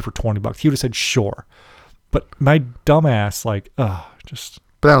dad for $20. He would have said sure, but my dumbass But I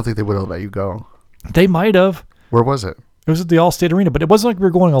don't think they would have let you go. They might have. Where was it? It was at the Allstate Arena, but it wasn't like we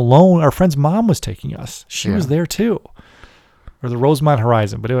were going alone. Our friend's mom was taking us. She was there too, or the Rosemont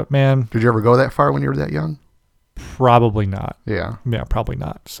Horizon. But man, did you ever go that far when you were that young? Probably not. Yeah, probably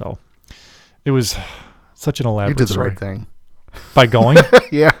not. So it was such an elaborate. You did the story. right thing. By going?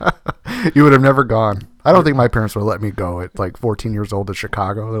 Yeah. You would have never gone. I don't think my parents would have let me go at like 14 years old to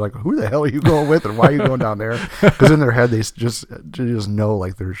Chicago. They're like, who the hell are you going with and why are you going down there? Because in their head, they just know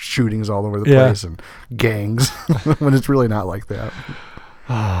like there's shootings all over the place and gangs when it's really not like that.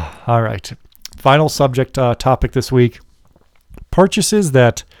 All right. Final subject topic this week. Purchases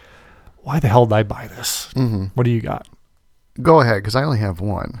that, why the hell did I buy this? Mm-hmm. What do you got? Go ahead, because I only have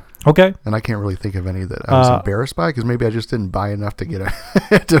one. Okay. And I can't really think of any that I was embarrassed by because maybe I just didn't buy enough to get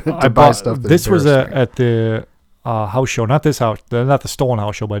to buy stuff. This was at the house show, not this house, not the stolen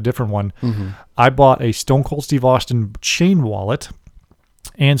house show, but a different one. Mm-hmm. I bought a Stone Cold Steve Austin chain wallet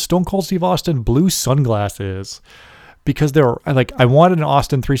and Stone Cold Steve Austin blue sunglasses because they were I wanted an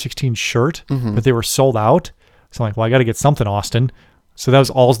Austin 316 shirt, but they were sold out. So I'm like, well, I got to get something Austin. So that was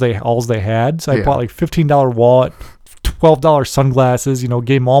all they had. So I bought like $15 wallet. $12 sunglasses, gave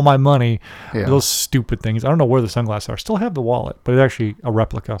them all my money. Yeah. Those stupid things. I don't know where the sunglasses are. Still have the wallet, but it's actually a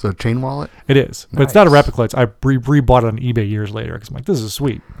replica. So a chain wallet? It is. Nice. But it's not a replica. I rebought it on eBay years later because I'm like, this is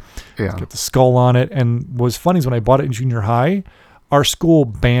sweet. Yeah. Got the skull on it. And what was funny is when I bought it in junior high, our school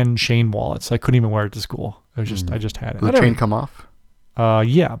banned chain wallets. I couldn't even wear it to school. It was just, I just had it. Did the chain come off?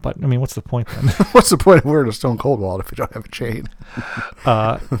 Yeah, but I mean, what's the point then? What's the point of wearing a Stone Cold wallet if you don't have a chain?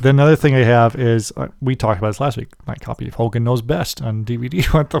 The another thing I have is, we talked about this last week, my copy of Hogan Knows Best on DVD.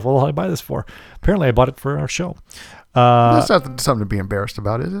 What the hell did I buy this for? Apparently I bought it for our show. That's not something to be embarrassed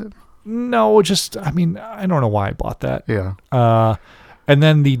about, is it? No, just, I mean, I don't know why I bought that. Yeah. And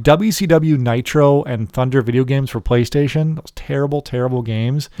then the WCW Nitro and Thunder video games for PlayStation, those terrible, terrible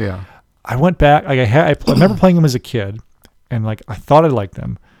games. Yeah. I went back, like I remember playing them as a kid, and like I thought I liked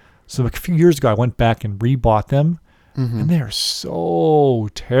them. So like a few years ago, I went back and rebought them, and they are so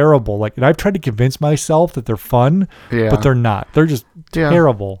terrible. Like, and I've tried to convince myself that they're fun, but they're not. They're just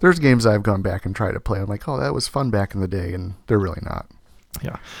terrible. There's games I've gone back and tried to play. I'm like, oh, that was fun back in the day, and they're really not.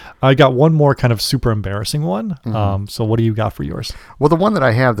 Yeah. I got one more kind of super embarrassing one. So what do you got for yours? Well, the one that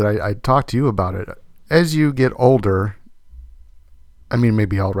I have that I talked to you about it, as you get older, I mean,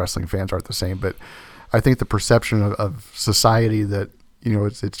 maybe all wrestling fans aren't the same, but I think the perception of society that, you know,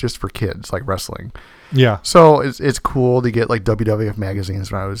 it's just for kids, like wrestling. Yeah. So it's cool to get like WWF magazines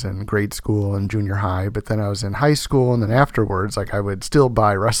when I was in grade school and junior high, but then I was in high school, and then afterwards, like I would still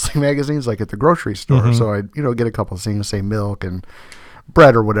buy wrestling magazines like at the grocery store. So I'd, you know, get a couple of things, say milk and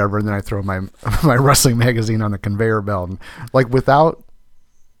bread or whatever, and then I throw my wrestling magazine on the conveyor belt. And like without,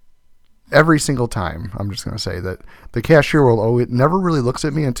 every single time, I'm just going to say that the cashier will never really looks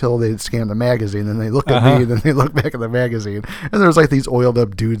at me until they scan the magazine, and they look at me, and then they look back at the magazine, and there's like these oiled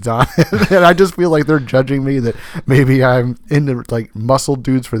up dudes on it, and I just feel like they're judging me, that maybe I'm into like muscle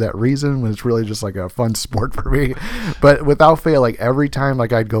dudes for that reason, when it's really just like a fun sport for me. But without fail, like every time,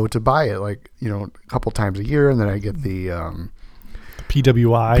 like I'd go to buy it, like, you know, a couple times a year, and then I get the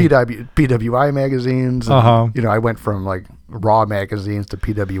PWI magazines. And, you know, I went from like Raw magazines to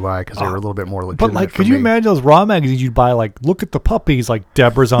PWI because they were a little bit more legitimate. But like, could you imagine those Raw magazines you'd buy? Like, look at the puppies. Like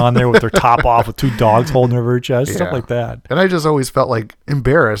Deborah's on there with their top off, with two dogs holding over her chest, stuff like that. And I just always felt like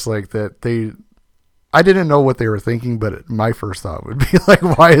embarrassed, like that I didn't know what they were thinking, but my first thought would be like,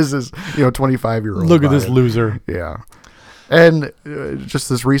 why is this, you know, 25-year-old? Look at this loser. Yeah. And just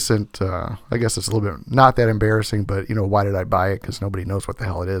this recent, I guess it's a little bit not that embarrassing, but, you know, why did I buy it? Because nobody knows what the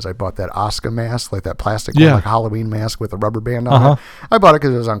hell it is. I bought that Oscar mask, like that plastic one, like Halloween mask with a rubber band on it. I bought it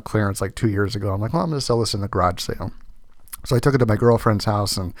because it was on clearance like 2 years ago. I'm like, well, I'm going to sell this in the garage sale. So I took it to my girlfriend's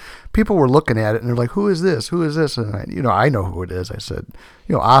house, and people were looking at it, and they're like, who is this? Who is this? And I know who it is. I said,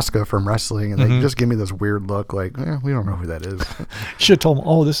 you know, Oscar from wrestling. And they just give me this weird look like, we don't know who that is. Should have told them,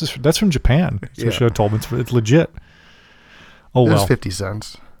 oh, that's from Japan. So should have told them it's legit. Oh, well. It was 50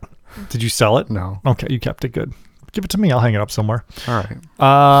 cents. Did you sell it? No. Okay, you kept it. Good. Give it to me. I'll hang it up somewhere. All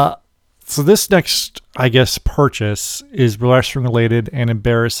right. So this next, I guess, purchase is wrestling related and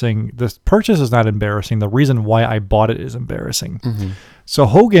embarrassing. The purchase is not embarrassing. The reason why I bought it is embarrassing. So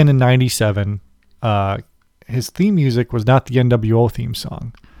Hogan in 97, his theme music was not the NWO theme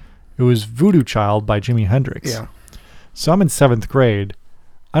song. It was Voodoo Child by Jimi Hendrix. Yeah. So I'm in 7th grade.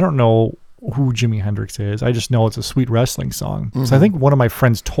 I don't know who Jimi Hendrix is. I just know it's a sweet wrestling song. So I think one of my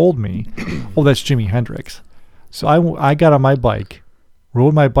friends told me, oh, that's Jimi Hendrix. So I got on my bike,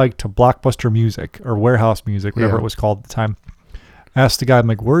 rode my bike to Blockbuster Music or Warehouse Music, whatever it was called at the time. Asked the guy, I'm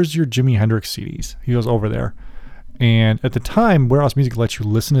like, where's your Jimi Hendrix CDs? He goes, over there. And at the time, Warehouse Music lets you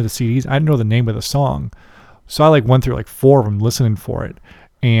listen to the CDs. I didn't know the name of the song. So I like went through like 4 of them listening for it.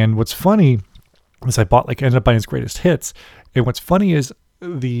 And what's funny is I ended up buying his greatest hits. And what's funny is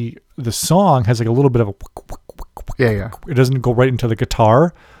the song has like a little bit of a it doesn't go right into the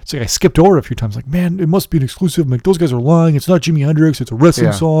guitar. So I skipped over it a few times, like, man, it must be an exclusive. I'm like, those guys are lying. It's not Jimi Hendrix. It's a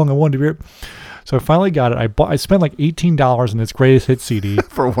wrestling song. I wanted to hear it. So I finally got it. I spent like $18 on its greatest hit CD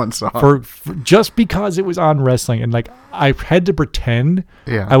for one song, for just because it was on wrestling, and like I had to pretend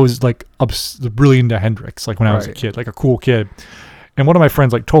I was like really into Hendrix, like when I was a kid, like a cool kid. And one of my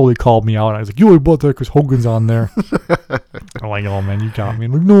friends like totally called me out, and I was like, "You only bought that because Hogan's on there." I'm like, "Oh man, you got me."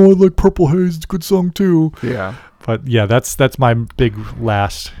 I'm like, "No, I like Purple Haze. It's a good song too." Yeah. But yeah, that's my big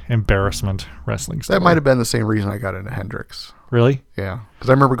last embarrassment wrestling story. That might have been the same reason I got into Hendrix. Really? Yeah. Because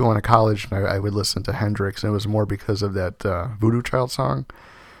I remember going to college and I would listen to Hendrix, and it was more because of that Voodoo Child song.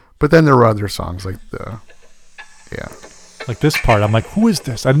 But then there were other songs like like this part. I'm like, who is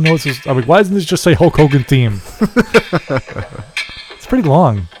this? I didn't know this was. I'm like, why doesn't this just say Hulk Hogan theme? It's pretty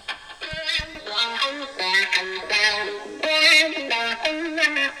long.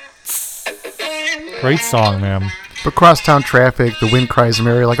 Great song, man. But Crosstown Traffic, The Wind Cries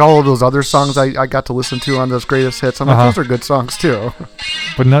Mary, like all of those other songs I got to listen to on those greatest hits, I'm like, those are good songs too.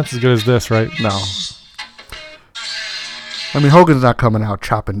 But not as good as this, right? No. I mean, Hogan's not coming out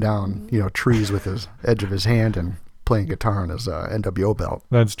chopping down, trees with his edge of his hand and playing guitar on his NWO belt.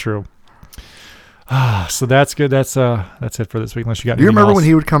 That's true. So that's good. That's it for this week. Unless you got. Do you anything remember else? when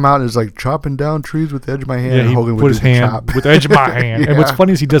he would come out and is like chopping down trees with the edge of my hand? Yeah, and he Hogan put would his do the hand chop. with the edge of my hand. And what's Yeah.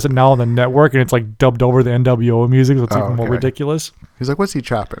 funny is he does it now on the network, and it's like dubbed over the NWO music, so it's even more okay. ridiculous. He's like, what's he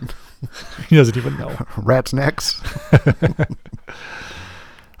chopping? He doesn't even know. Rat's necks.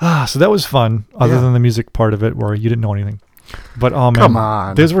 So that was fun, other Yeah. than the music part of it where you didn't know anything. But oh man, Come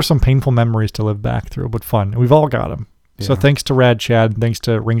on. those were some painful memories to live back through, but fun. We've all got them. So Yeah. thanks to Rad Chad, thanks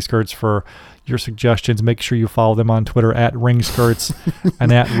to Ring Skirts for your suggestions. Make sure you follow them on Twitter at Ring Skirts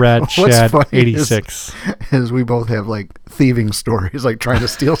and at Rad What's Chad funny 86. is we both have like thieving stories, like trying to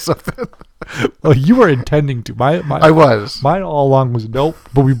steal something. Oh, you were intending to. I was. Mine all along was nope,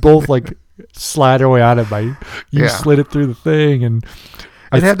 but we both like slid our way out of it. You Yeah. slid it through the thing, and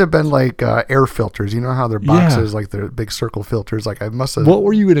It had to have been like air filters. You know how their boxes, like their big circle filters. Like I must have. what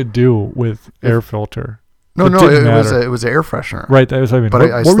were you gonna do with air filter? No, It it didn't was matter. it was an air freshener. Right, that was what I mean. But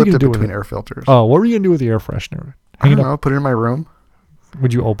What I were you slipped gonna it do with between it? air filters. Oh, what were you gonna do with the air freshener? I Hang don't it know. up. Put it in my room.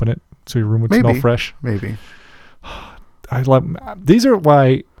 Would you open it so your room would smell Maybe. fresh? Maybe. I love. These are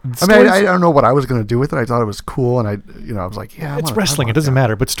why. I mean, I don't know what I was going to do with it. I thought it was cool, and I was like, yeah, it's wrestling. It doesn't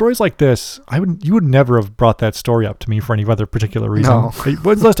matter. But stories like this, you would never have brought that story up to me for any other particular reason. No.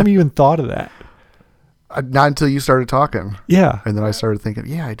 When's the last time you even thought of that? Not until you started talking. Yeah. And then I started thinking,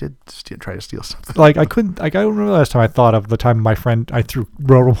 yeah, I did try to steal something. Like I couldn't. Like I don't remember the last time I thought of the time my friend I threw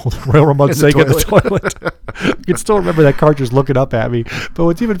railroad mud steak at the toilet. I can still remember that cart just looking up at me. But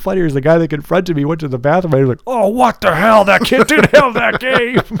what's even funnier is the guy that confronted me went to the bathroom and he was like, "Oh, what the hell? That kid didn't have that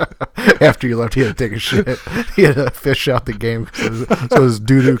game." After you left, he had to take a shit. He had to fish out the game so his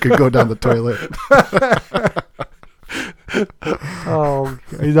doo-doo could go down the toilet. Oh,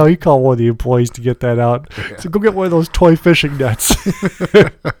 he called one of the employees to get that out. So go get one of those toy fishing nets,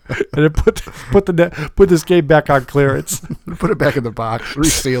 and then put this game back on clearance. Put it back in the box.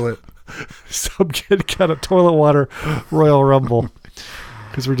 Reseal it. Some kid got a toilet water Royal Rumble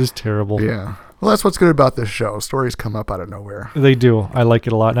because we're just terrible. Yeah. Well, that's what's good about this show. Stories come up out of nowhere. They do. I like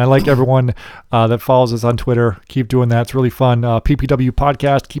it a lot. And I like everyone that follows us on Twitter. Keep doing that. It's really fun. PPW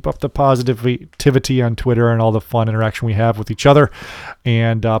Podcast. Keep up the positivity on Twitter and all the fun interaction we have with each other.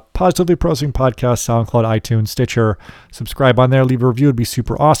 And Positively Pro Wrestling Podcast, SoundCloud, iTunes, Stitcher. Subscribe on there. Leave a review. It'd be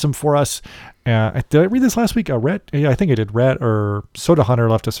super awesome for us. Did I read this last week? Yeah, I think I did. Rat or Soda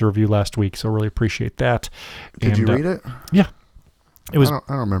Hunter left us a review last week, so really appreciate that. Did you read it? Yeah. It was. I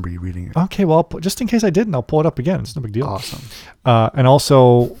don't remember you reading it. Okay, well, just in case I didn't, I'll pull it up again. It's no big deal. Awesome. And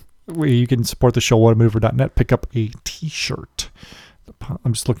also, you can support the show, whatamover.net. Pick up a T-shirt.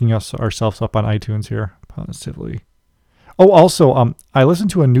 I'm just looking ourselves up on iTunes here. Positively. Oh, also, I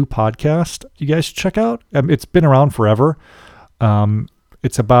listened to a new podcast you guys should check out. It's been around forever.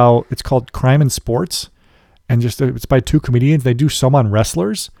 It's called Crime and Sports. And it's by two comedians. They do some on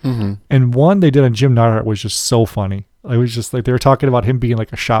wrestlers. Mm-hmm. And one they did on Jim Neidhart was just so funny. It was just like they were talking about him being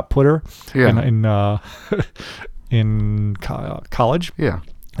like a shot putter in college. Yeah.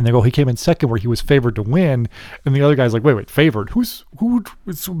 And they go, he came in second where he was favored to win. And the other guy's like, wait, favored? Who's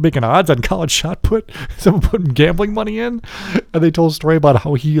making odds on college shot put? Someone putting gambling money in? And they told a story about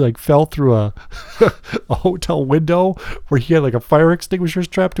how he like fell through a hotel window where he had like a fire extinguisher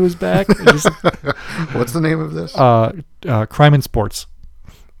strapped to his back. What's the name of this? Crime and Sports.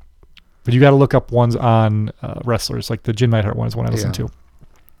 But you got to look up ones on wrestlers, like the Jim Neidhart one is one I listened to.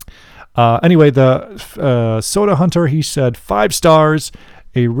 Anyway, the Soda Hunter, he said 5 stars,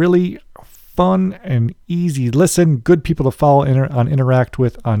 a really fun and easy listen, good people to follow and interact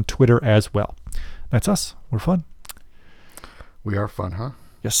with on Twitter as well. That's us. We're fun. We are fun, huh?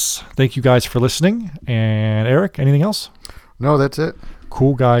 Yes. Thank you guys for listening. And Eric, anything else? No, that's it.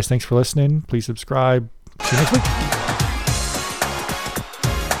 Cool, guys. Thanks for listening. Please subscribe. See you next week.